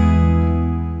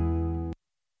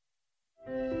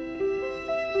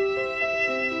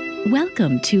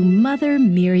 Welcome to Mother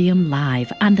Miriam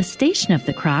Live on the Station of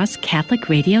the Cross Catholic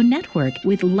Radio Network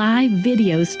with live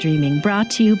video streaming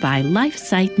brought to you by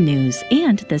LifeSite News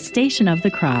and the Station of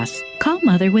the Cross. Call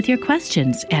Mother with your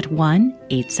questions at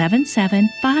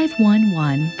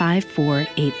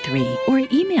 1-877-511-5483 or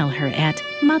email her at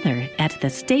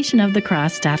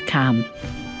mother@thestationofthecross.com.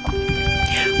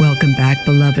 Welcome back,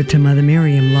 beloved, to Mother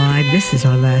Miriam Live. This is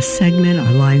our last segment.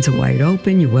 Our lines are wide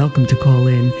open. You're welcome to call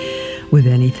in with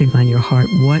anything on your heart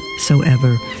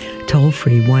whatsoever. Toll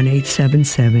free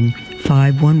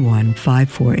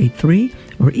 1-877-511-5483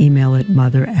 or email at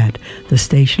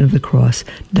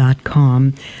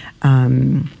mother@thestationofthecross.com.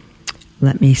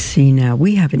 Let me see now.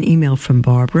 We have an email from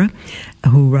Barbara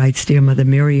who writes, "Dear Mother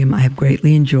Miriam, I have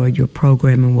greatly enjoyed your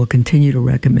program and will continue to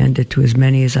recommend it to as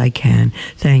many as I can.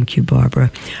 Thank you,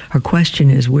 Barbara." Her question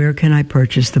is, where can I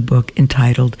purchase the book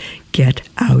entitled Get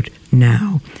Out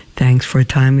Now? Thanks for a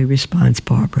timely response,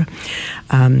 Barbara.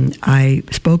 I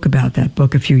spoke about that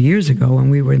book a few years ago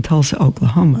when we were in Tulsa,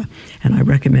 Oklahoma, and I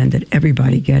recommend that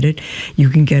everybody get it. You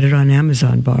can get it on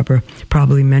Amazon, Barbara,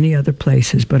 probably many other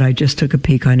places, but I just took a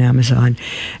peek on Amazon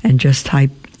and just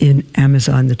typed in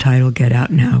Amazon the title Get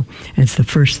Out Now, and it's the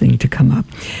first thing to come up.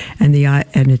 And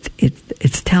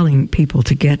it's telling people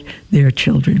to get their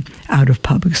children out of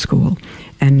public school,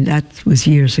 and that was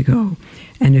years ago.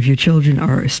 And if your children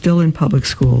are still in public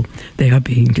school, they are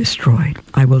being destroyed.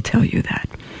 I will tell you that.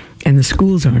 And the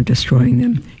schools aren't destroying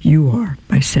them. You are,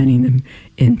 by sending them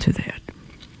into that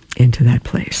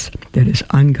place that is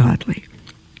ungodly.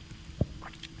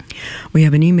 We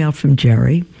have an email from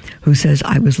Jerry who says,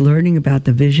 I was learning about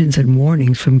the visions and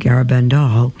warnings from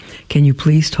Garabandal. Can you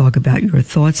please talk about your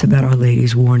thoughts about Our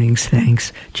Lady's warnings?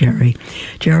 Thanks, Jerry.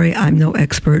 Jerry, I'm no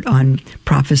expert on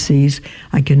prophecies.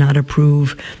 I cannot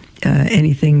approve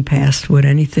anything past what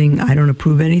anything. I don't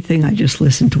approve anything. I just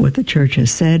listen to what the church has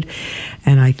said.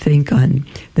 And I think on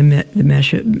the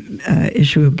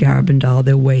issue of Garabandal,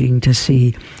 they're waiting to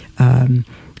see the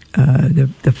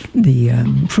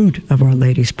fruit of Our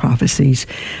Lady's prophecies.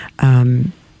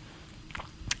 And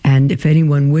if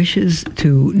anyone wishes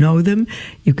to know them,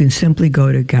 you can simply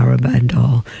go to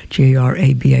Garabandal,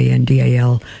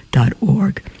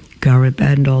 Garabandal.org,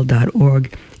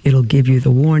 Garabandal.org. It'll give you the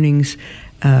warnings,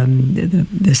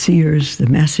 the seers, the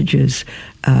messages,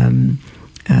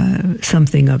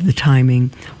 something of the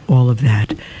timing, all of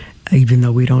that, even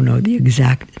though we don't know the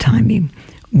exact timing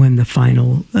when the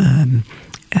final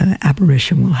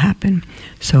apparition will happen.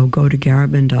 So go to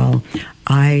Garabandal.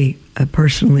 I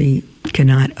personally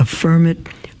cannot affirm it,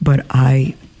 but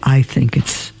I think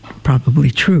it's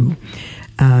probably true.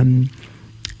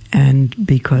 And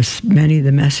because many of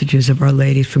the messages of Our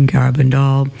Lady from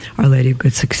Garabandal, Our Lady of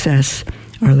Good Success,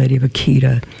 Our Lady of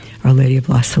Akita, Our Lady of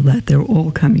La Salette, they're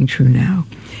all coming true now.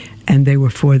 And they were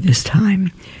for this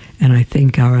time. And I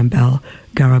think Garabandal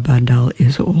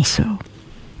is also.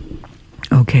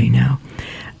 Okay, now.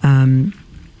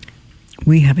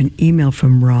 We have an email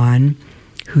from Ron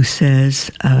who says,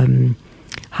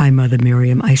 Hi, Mother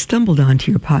Miriam. I stumbled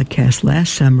onto your podcast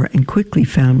last summer and quickly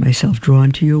found myself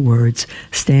drawn to your words,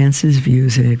 stances,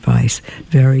 views, and advice.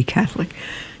 Very Catholic.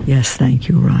 Yes, thank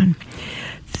you, Ron.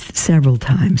 Several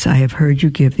times I have heard you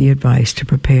give the advice to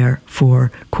prepare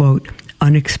for, quote,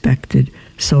 unexpected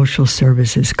social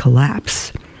services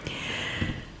collapse.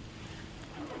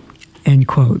 End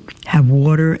quote. Have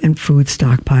water and food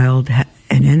stockpiled,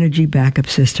 an energy backup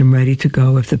system ready to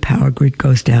go if the power grid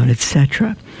goes down,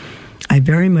 etc. I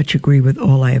very much agree with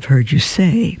all I have heard you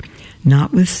say.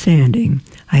 Notwithstanding,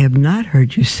 I have not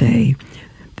heard you say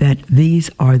that these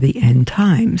are the end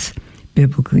times,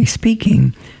 biblically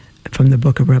speaking, from the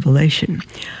book of Revelation,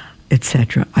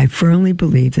 etc. I firmly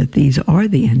believe that these are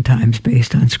the end times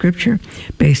based on Scripture,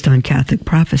 based on Catholic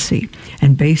prophecy,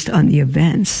 and based on the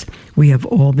events we have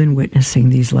all been witnessing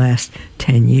these last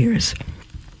 10 years.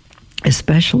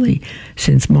 Especially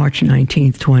since March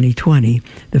 19th, 2020,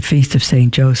 the Feast of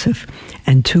St. Joseph,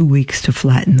 and 2 weeks to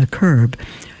flatten the curve,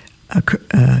 I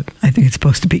think it's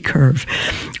supposed to be curve,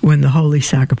 when the holy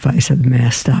sacrifice of the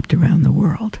Mass stopped around the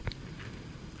world.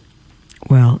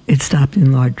 Well, it stopped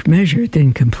in large measure. It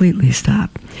didn't completely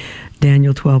stop.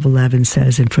 Daniel 12:11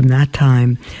 says, and from that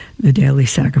time the daily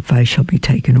sacrifice shall be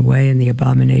taken away, and the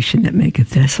abomination that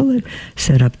maketh desolate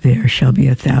set up there shall be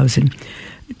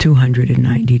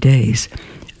 1,290 days.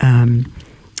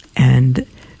 And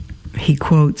he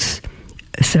quotes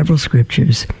several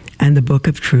scriptures and the Book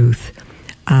of Truth,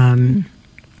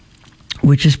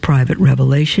 which is private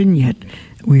revelation, yet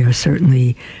we are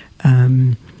certainly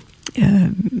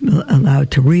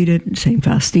allowed to read it. St.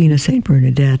 Faustina, St.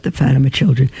 Bernadette, the Fatima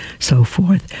children, so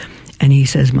forth. And he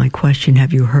says, my question,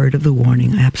 have you heard of the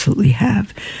warning? I absolutely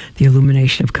have. The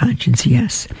illumination of conscience,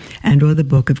 yes. And or the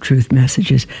Book of Truth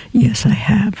messages, yes, I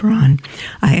have, Ron.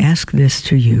 I ask this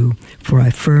to you, for I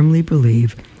firmly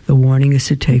believe the warning is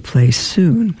to take place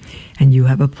soon, and you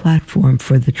have a platform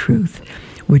for the truth,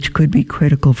 which could be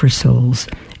critical for souls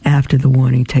after the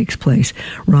warning takes place.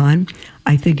 Ron,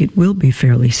 I think it will be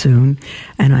fairly soon,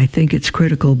 and I think it's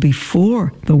critical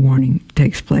before the warning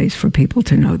takes place for people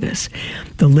to know this.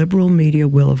 The liberal media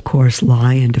will, of course,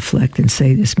 lie and deflect and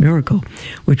say this miracle,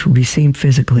 which will be seen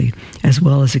physically as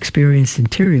well as experienced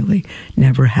interiorly,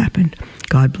 never happened.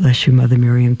 God bless you, Mother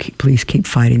Miriam. Please keep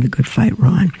fighting the good fight,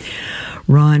 Ron.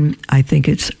 Ron, I think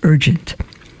it's urgent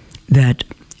that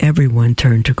everyone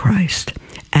turn to Christ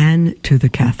and to the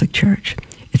Catholic Church.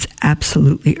 It's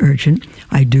absolutely urgent.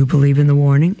 I do believe in the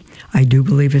warning. I do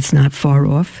believe it's not far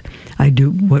off. I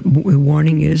do. What the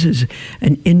warning is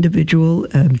an individual.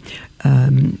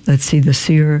 Let's see, the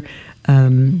seer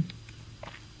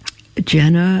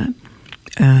Jenna.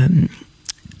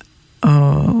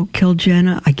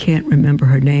 Kiljenna, I can't remember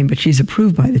her name, but she's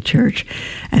approved by the church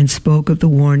and spoke of the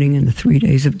warning and the 3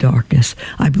 days of darkness.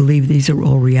 I believe these are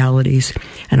all realities,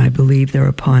 and I believe they're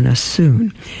upon us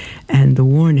soon. And the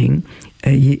warning,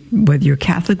 whether you're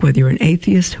Catholic, whether you're an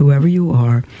atheist, whoever you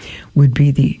are, would be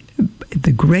the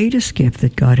greatest gift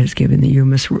that God has given the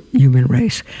human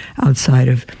race outside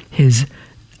of his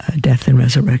death and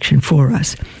resurrection for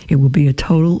us. It will be a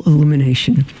total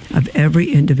illumination of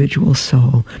every individual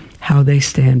soul, how they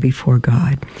stand before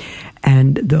God.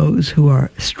 And those who are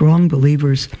strong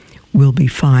believers will be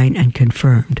fine and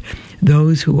confirmed.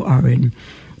 Those who are in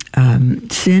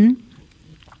sin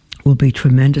will be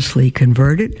tremendously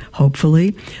converted,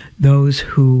 hopefully. Those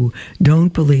who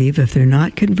don't believe, if they're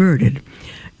not converted,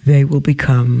 they will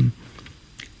become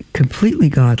completely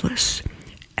godless.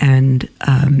 And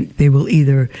they will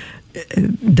either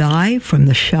die from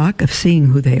the shock of seeing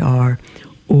who they are,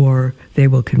 or they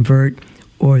will convert,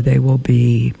 or they will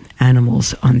be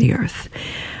animals on the earth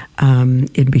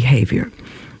in behavior.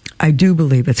 I do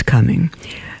believe it's coming.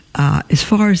 As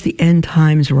far as the end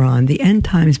times, Ron, the end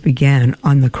times began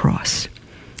on the cross.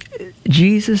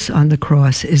 Jesus on the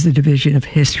cross is the division of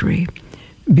history,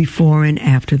 before and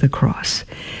after the cross.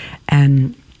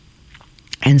 And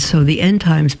And so the end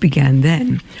times began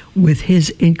then with his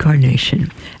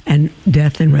incarnation and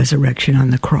death and resurrection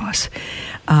on the cross.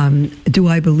 Do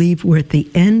I believe we're at the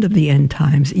end of the end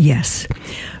times? Yes.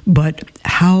 But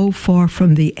how far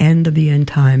from the end of the end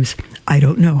times, I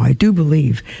don't know. I do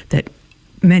believe that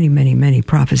many, many, many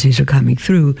prophecies are coming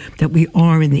through that we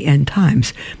are in the end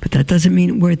times, but that doesn't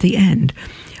mean we're at the end.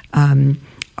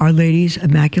 Our Lady's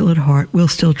Immaculate Heart will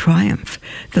still triumph.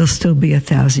 There'll still be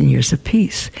 1,000 years of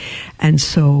peace. And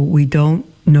so we don't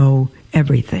know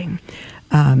everything.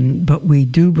 But we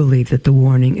do believe that the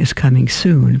warning is coming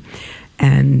soon,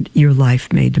 and your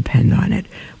life may depend on it.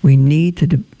 We need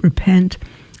to repent.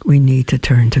 We need to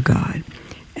turn to God.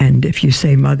 And if you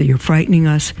say, Mother, you're frightening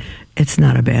us, it's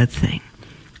not a bad thing.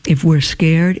 If we're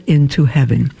scared into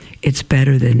heaven, it's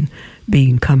better than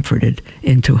being comforted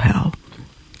into hell.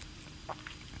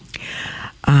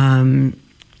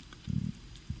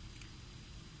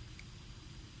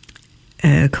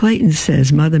 Clayton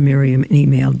says, Mother Miriam, an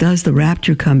email, does the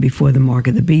rapture come before the mark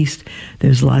of the beast?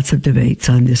 There's lots of debates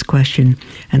on this question,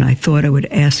 and I thought I would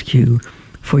ask you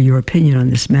for your opinion on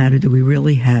this matter. Do we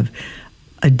really have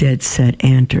a dead set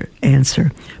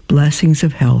answer? Blessings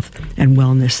of health and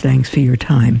wellness. Thanks for your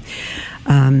time.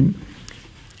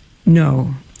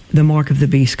 No, the mark of the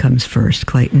beast comes first,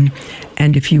 Clayton.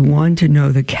 And if you want to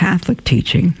know the Catholic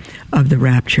teaching of the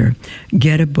rapture,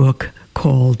 get a book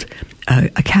called,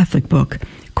 a Catholic book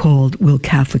called Will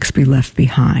Catholics Be Left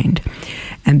Behind?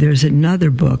 And there's another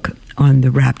book on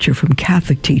the rapture from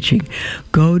Catholic teaching.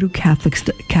 Go to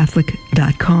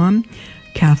Catholic.com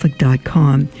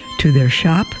to their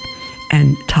shop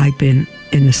and type in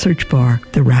the search bar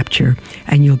the rapture,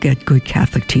 and you'll get good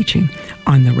Catholic teaching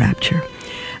on the rapture.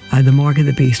 The mark of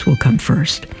the beast will come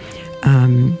first.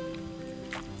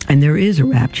 And there is a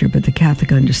rapture, but the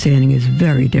Catholic understanding is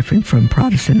very different from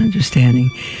Protestant understanding,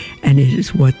 and it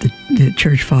is what the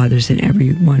Church Fathers and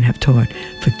everyone have taught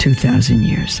for 2,000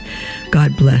 years.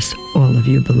 God bless all of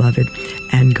you, beloved,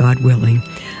 and God willing,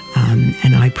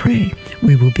 and I pray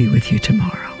we will be with you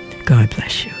tomorrow. God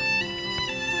bless you.